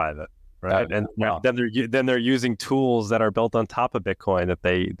Bitcoin is private, right? Then they're using tools that are built on top of Bitcoin that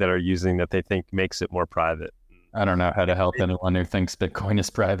they think makes it more private. I don't know how to help anyone who thinks Bitcoin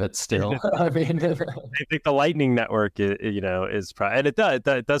is private still. I mean, I think the Lightning Network, is private, and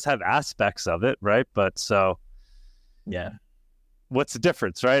it does have aspects of it, right? But so, yeah, what's the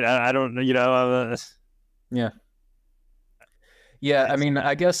difference, right? I don't, Yeah. Yeah, I mean,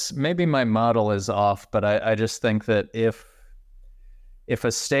 I guess maybe my model is off, but I just think that if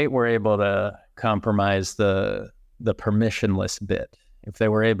a state were able to compromise the permissionless bit, if they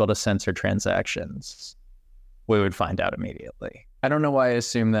were able to censor transactions, we would find out immediately. I don't know why I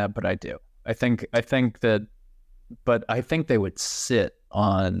assume that, but I do. I think they would sit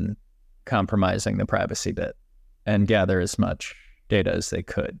on compromising the privacy bit and gather as much data as they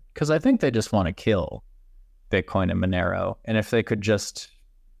could, because I think they just want to kill Bitcoin and Monero. And if they could just,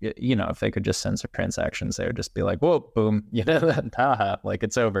 censor transactions, they would just be like, whoa, boom, like,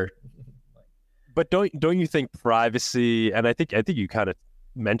 it's over. But don't you think privacy, and I think you kind of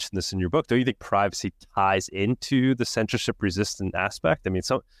mentioned this in your book, don't you think privacy ties into the censorship resistant aspect? I mean,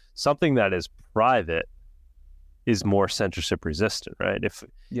 something that is private is more censorship resistant, right?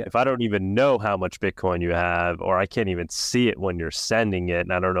 If I don't even know how much Bitcoin you have, or I can't even see it when you're sending it,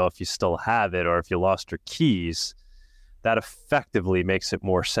 and I don't know if you still have it or if you lost your keys, that effectively makes it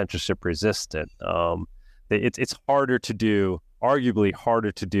more censorship resistant. It's harder to do, arguably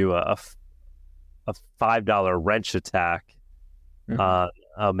harder to do a $5 wrench attack on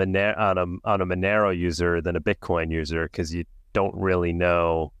a Monero user than a Bitcoin user, because you don't really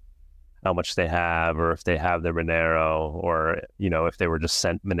know how much they have, or if they have their Monero, or if they were just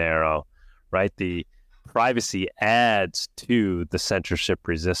sent Monero, right? The privacy adds to the censorship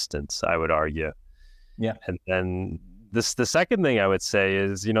resistance, I would argue. Yeah. And then the second thing I would say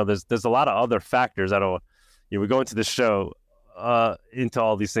is, there's a lot of other factors. We go into the show into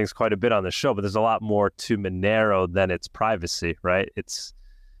all these things quite a bit on the show, but there's a lot more to Monero than its privacy, right?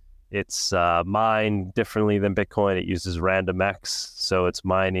 It's mined differently than Bitcoin. It uses RandomX, so its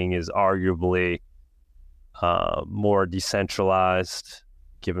mining is arguably more decentralized,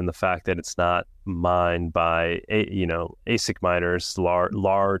 given the fact that it's not mined by ASIC miners,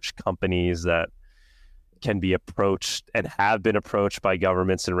 large companies that can be approached and have been approached by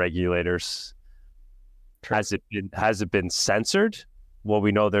governments and regulators. True. Has it been censored? Well,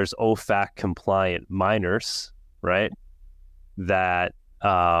 we know there's OFAC compliant miners, right? That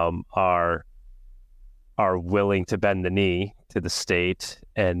are willing to bend the knee to the state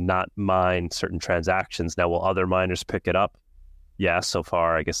and not mine certain transactions. Now, will other miners pick it up? Yeah, so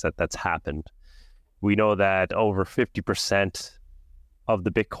far, I guess that's happened. We know that over 50% of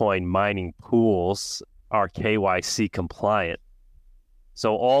the Bitcoin mining pools are KYC compliant.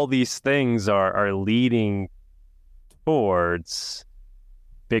 So all these things are leading towards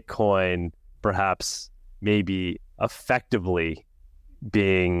Bitcoin perhaps maybe effectively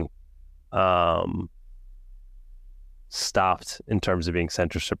being stopped in terms of being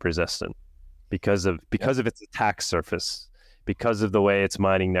censorship resistant because of its attack surface, because of the way its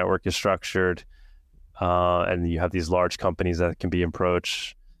mining network is structured, and you have these large companies that can be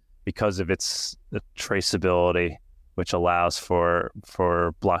approached, because of its traceability, which allows for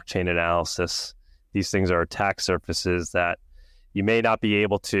blockchain analysis. These things are attack surfaces that you may not be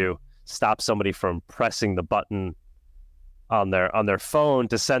able to stop somebody from pressing the button on their phone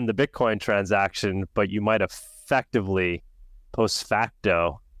to send the Bitcoin transaction, but you might effectively, post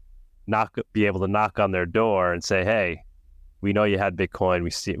facto, be able to knock on their door and say, "Hey, we know you had Bitcoin.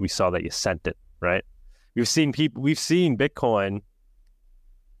 We saw that you sent it." Right? We've seen Bitcoin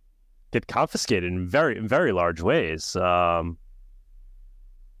get confiscated in very large ways.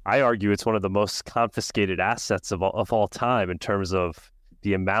 I argue it's one of the most confiscated assets of all time in terms of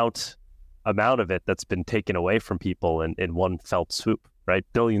the amount of it that's been taken away from people in one felt swoop, right?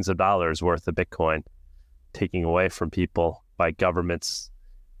 Billions of dollars worth of Bitcoin taking away from people by governments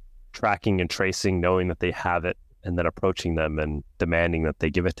tracking and tracing, knowing that they have it, and then approaching them and demanding that they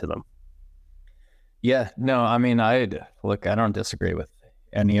give it to them. Yeah, no, I mean, I don't disagree with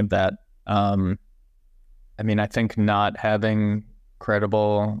any of that. I mean, I think not having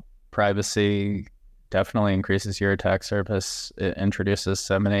credible privacy definitely increases your attack surface. It introduces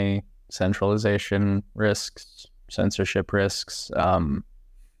so many centralization risks, censorship risks.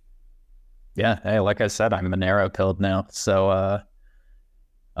 Yeah, hey, like I said, I'm Monero pilled now. So,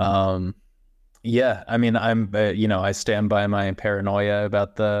 yeah, I mean, I stand by my paranoia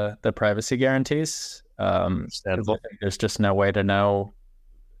about the privacy guarantees. There's just no way to know,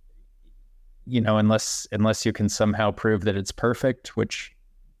 unless you can somehow prove that it's perfect, which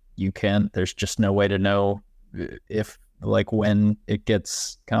you can't. There's just no way to know if, when it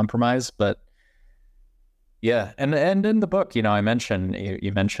gets compromised. But yeah, and in the book, I mentioned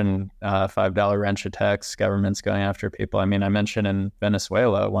you mentioned $5 wrench attacks, governments going after people. I mean, I mentioned in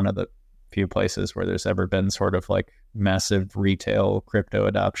Venezuela, one of the few places where there's ever been sort of massive retail crypto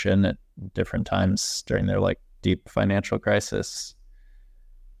adoption at different times during their deep financial crisis.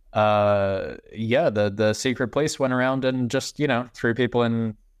 The secret police went around and just threw people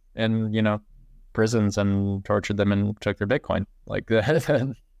in prisons and tortured them and took their Bitcoin.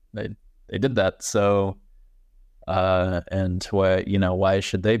 They did that. So and why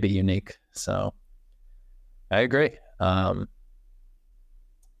should they be unique? So I agree.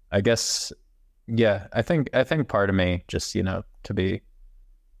 I guess, yeah, I think part of me, just, to be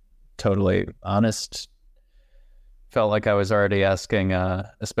totally honest, felt like I was already asking,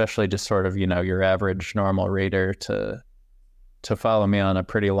 especially just sort of, your average normal reader to follow me on a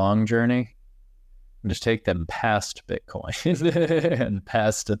pretty long journey and just take them past Bitcoin and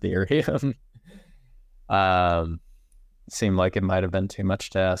past Ethereum. Seemed like it might have been too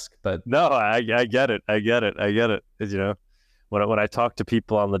much to ask, but no, I get it. When I talk to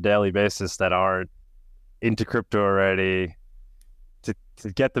people on the daily basis that aren't into crypto already, to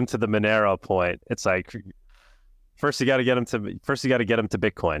get them to the Monero point, it's like first you got to get them to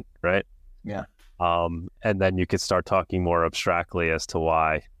Bitcoin, right? Yeah. And then you could start talking more abstractly as to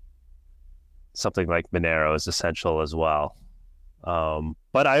why something like Monero is essential as well.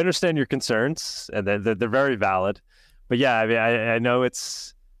 But I understand your concerns, and they're very valid. But yeah, I mean, I know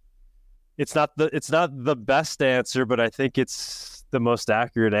it's not the best answer, but I think it's the most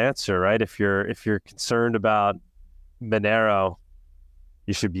accurate answer, right? If you're concerned about Monero,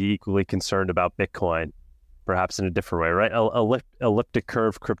 you should be equally concerned about Bitcoin, perhaps in a different way, right? Elliptic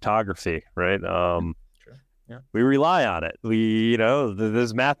curve cryptography, right? Sure. Yeah. We rely on it.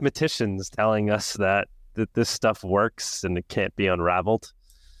 There's mathematicians telling us that this stuff works and it can't be unraveled.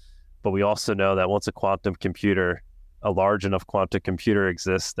 But we also know that once a quantum computer a large enough quantum computer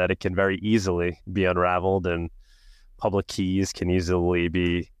exists that it can very easily be unraveled, and private keys can easily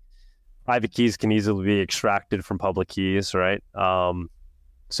be extracted from public keys, right?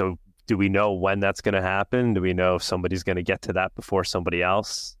 So do we know when that's going to happen? Do we know if somebody's going to get to that before somebody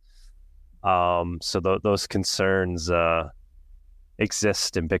else? So those concerns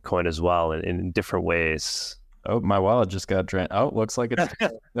exist in Bitcoin as well in different ways. Oh, my wallet just got drained. Oh, looks like it's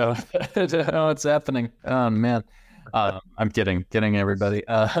no, no, it's happening. Oh man, I'm kidding everybody.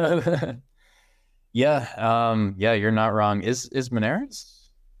 Yeah, you're not wrong. Is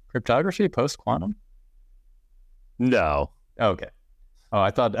Monera's cryptography post quantum? No. Okay. Oh, I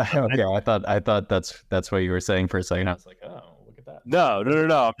thought that's what you were saying for a second. I was like, oh, look at that.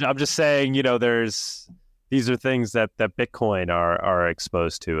 No. I'm just saying, these are things that Bitcoin are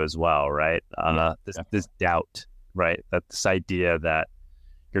exposed to as well, right? This doubt, right? That this idea that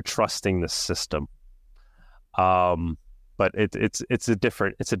you're trusting the system, but it's a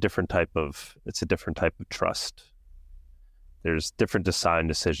different type of trust. There's different design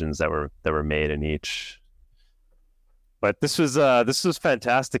decisions that were made in each. But this was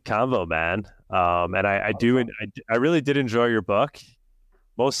fantastic convo, man. And I really did enjoy your book,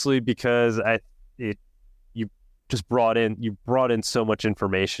 mostly because you brought in so much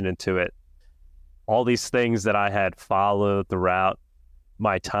information into it. All these things that I had followed throughout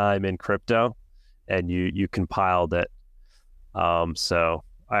my time in crypto, and you compiled it. So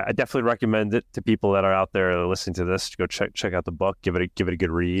I definitely recommend it to people that are out there listening to this to go check out the book, give it a good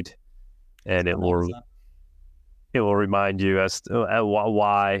read, and it will remind you as to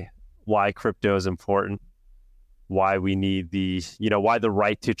why crypto is important, why we need why the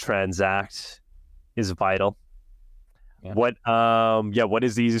right to transact is vital. Yeah. What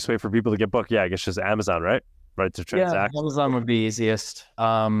is the easiest way for people to get book? Yeah, I guess just Amazon, right? Right to transact. Yeah, Amazon would be easiest.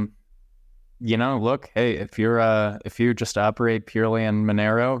 Look, hey, if you just operate purely in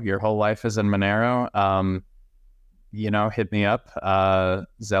Monero, your whole life is in Monero, hit me up,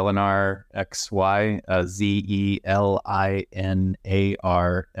 ZELINAR XY,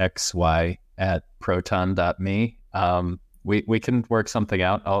 ZELINAR XY @proton.me. We can work something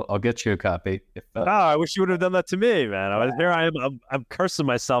out. I'll get you a copy. I wish you would have done that to me, man. I'm cursing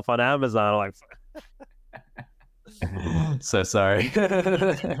myself on Amazon. I'm like, so sorry.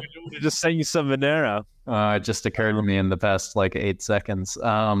 Just send you some Monero. It just occurred to me in the past 8 seconds.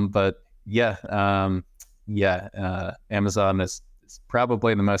 But yeah, Amazon is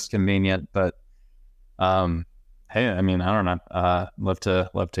probably the most convenient. But hey, I mean, I don't know. Love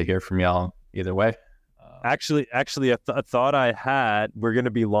to hear from y'all either way. Actually, a thought I had, we're going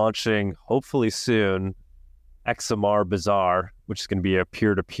to be launching, hopefully soon, XMR Bazaar, which is going to be a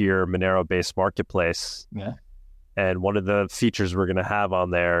peer-to-peer Monero-based marketplace. Yeah. And one of the features we're going to have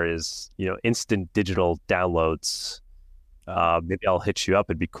on there is, instant digital downloads. Maybe I'll hit you up.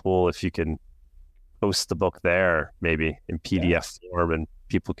 It'd be cool if you can post the book there, maybe in PDF form, and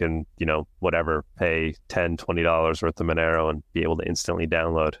people can, pay $10, $20 worth of Monero and be able to instantly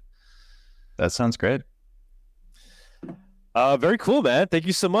download. That sounds great. Very cool, man. Thank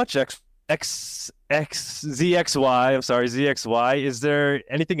you so much, ZXY. I'm sorry, ZXY. Is there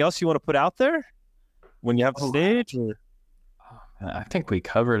anything else you want to put out there when you have the stage? Or? I think we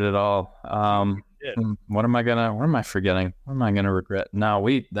covered it all. What am I forgetting? What am I gonna regret?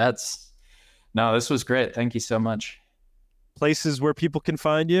 This was great. Thank you so much. Places where people can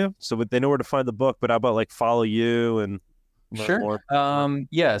find you, so they know where to find the book. But how about follow you and sure more?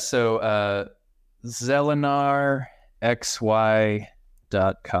 So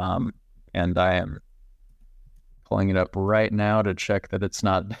ZelinarXY.com, and I am pulling it up right now to check that it's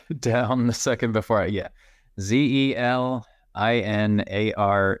not down the second before.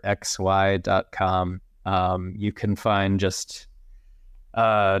 ZelinarXY.com. You can find just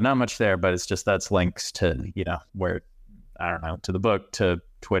not much there, but it's just that's links to where, I don't know, to the book, to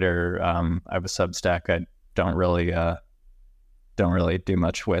Twitter. I have a Substack I don't really do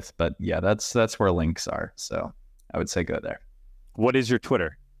much with, but yeah, that's where links are. So I would say go there. What is your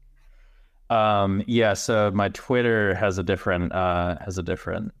Twitter? So my Twitter has a different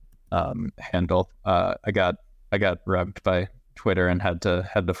handle. I got rubbed by Twitter and had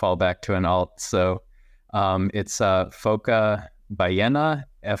to fall back to an alt. So it's Foca Ballena,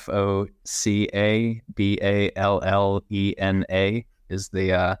 FOCABALLENA is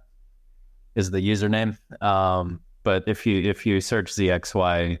the username. But if you search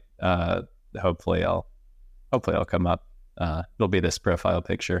ZXY, hopefully I'll come up. It'll be this profile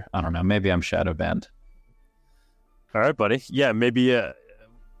picture. I don't know. Maybe I'm shadow banned. All right, buddy. Yeah, maybe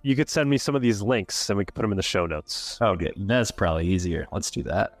you could send me some of these links and we could put them in the show notes. Oh, good. That's probably easier. Let's do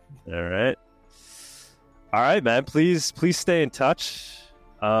that. All right. All right, man. Please stay in touch.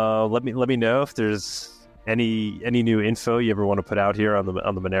 Let me know if there's any new info you ever want to put out here on the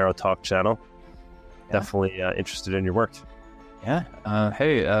Monero Talk channel. Yeah. Definitely interested in your work. Yeah.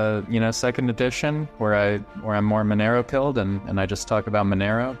 Hey, second edition where I'm more Monero pilled and I just talk about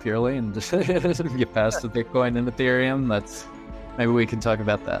Monero purely and just get past the Bitcoin and Ethereum. Maybe we can talk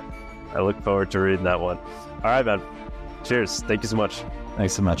about that. I look forward to reading that one. All right, man. Cheers. Thank you so much.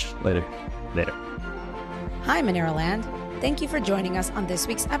 Thanks so much. Later. Hi, Monero Land. Thank you for joining us on this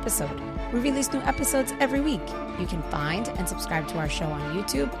week's episode. We release new episodes every week. You can find and subscribe to our show on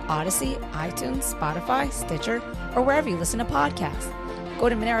YouTube, Odyssey, iTunes, Spotify, Stitcher, or wherever you listen to podcasts. Go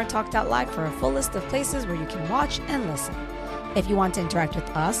to MoneroTalk.live for a full list of places where you can watch and listen. If you want to interact with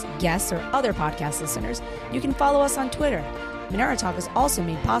us, guests, or other podcast listeners, you can follow us on Twitter. Monero Talk is also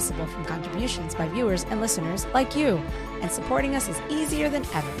made possible from contributions by viewers and listeners like you, and supporting us is easier than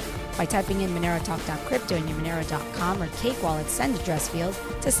ever by typing in monerotalk.crypto in your monero.com or Cake Wallet send address field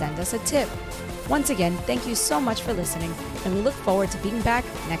to send us a tip. Once again, thank you so much for listening, and we look forward to being back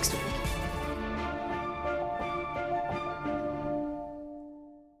next week.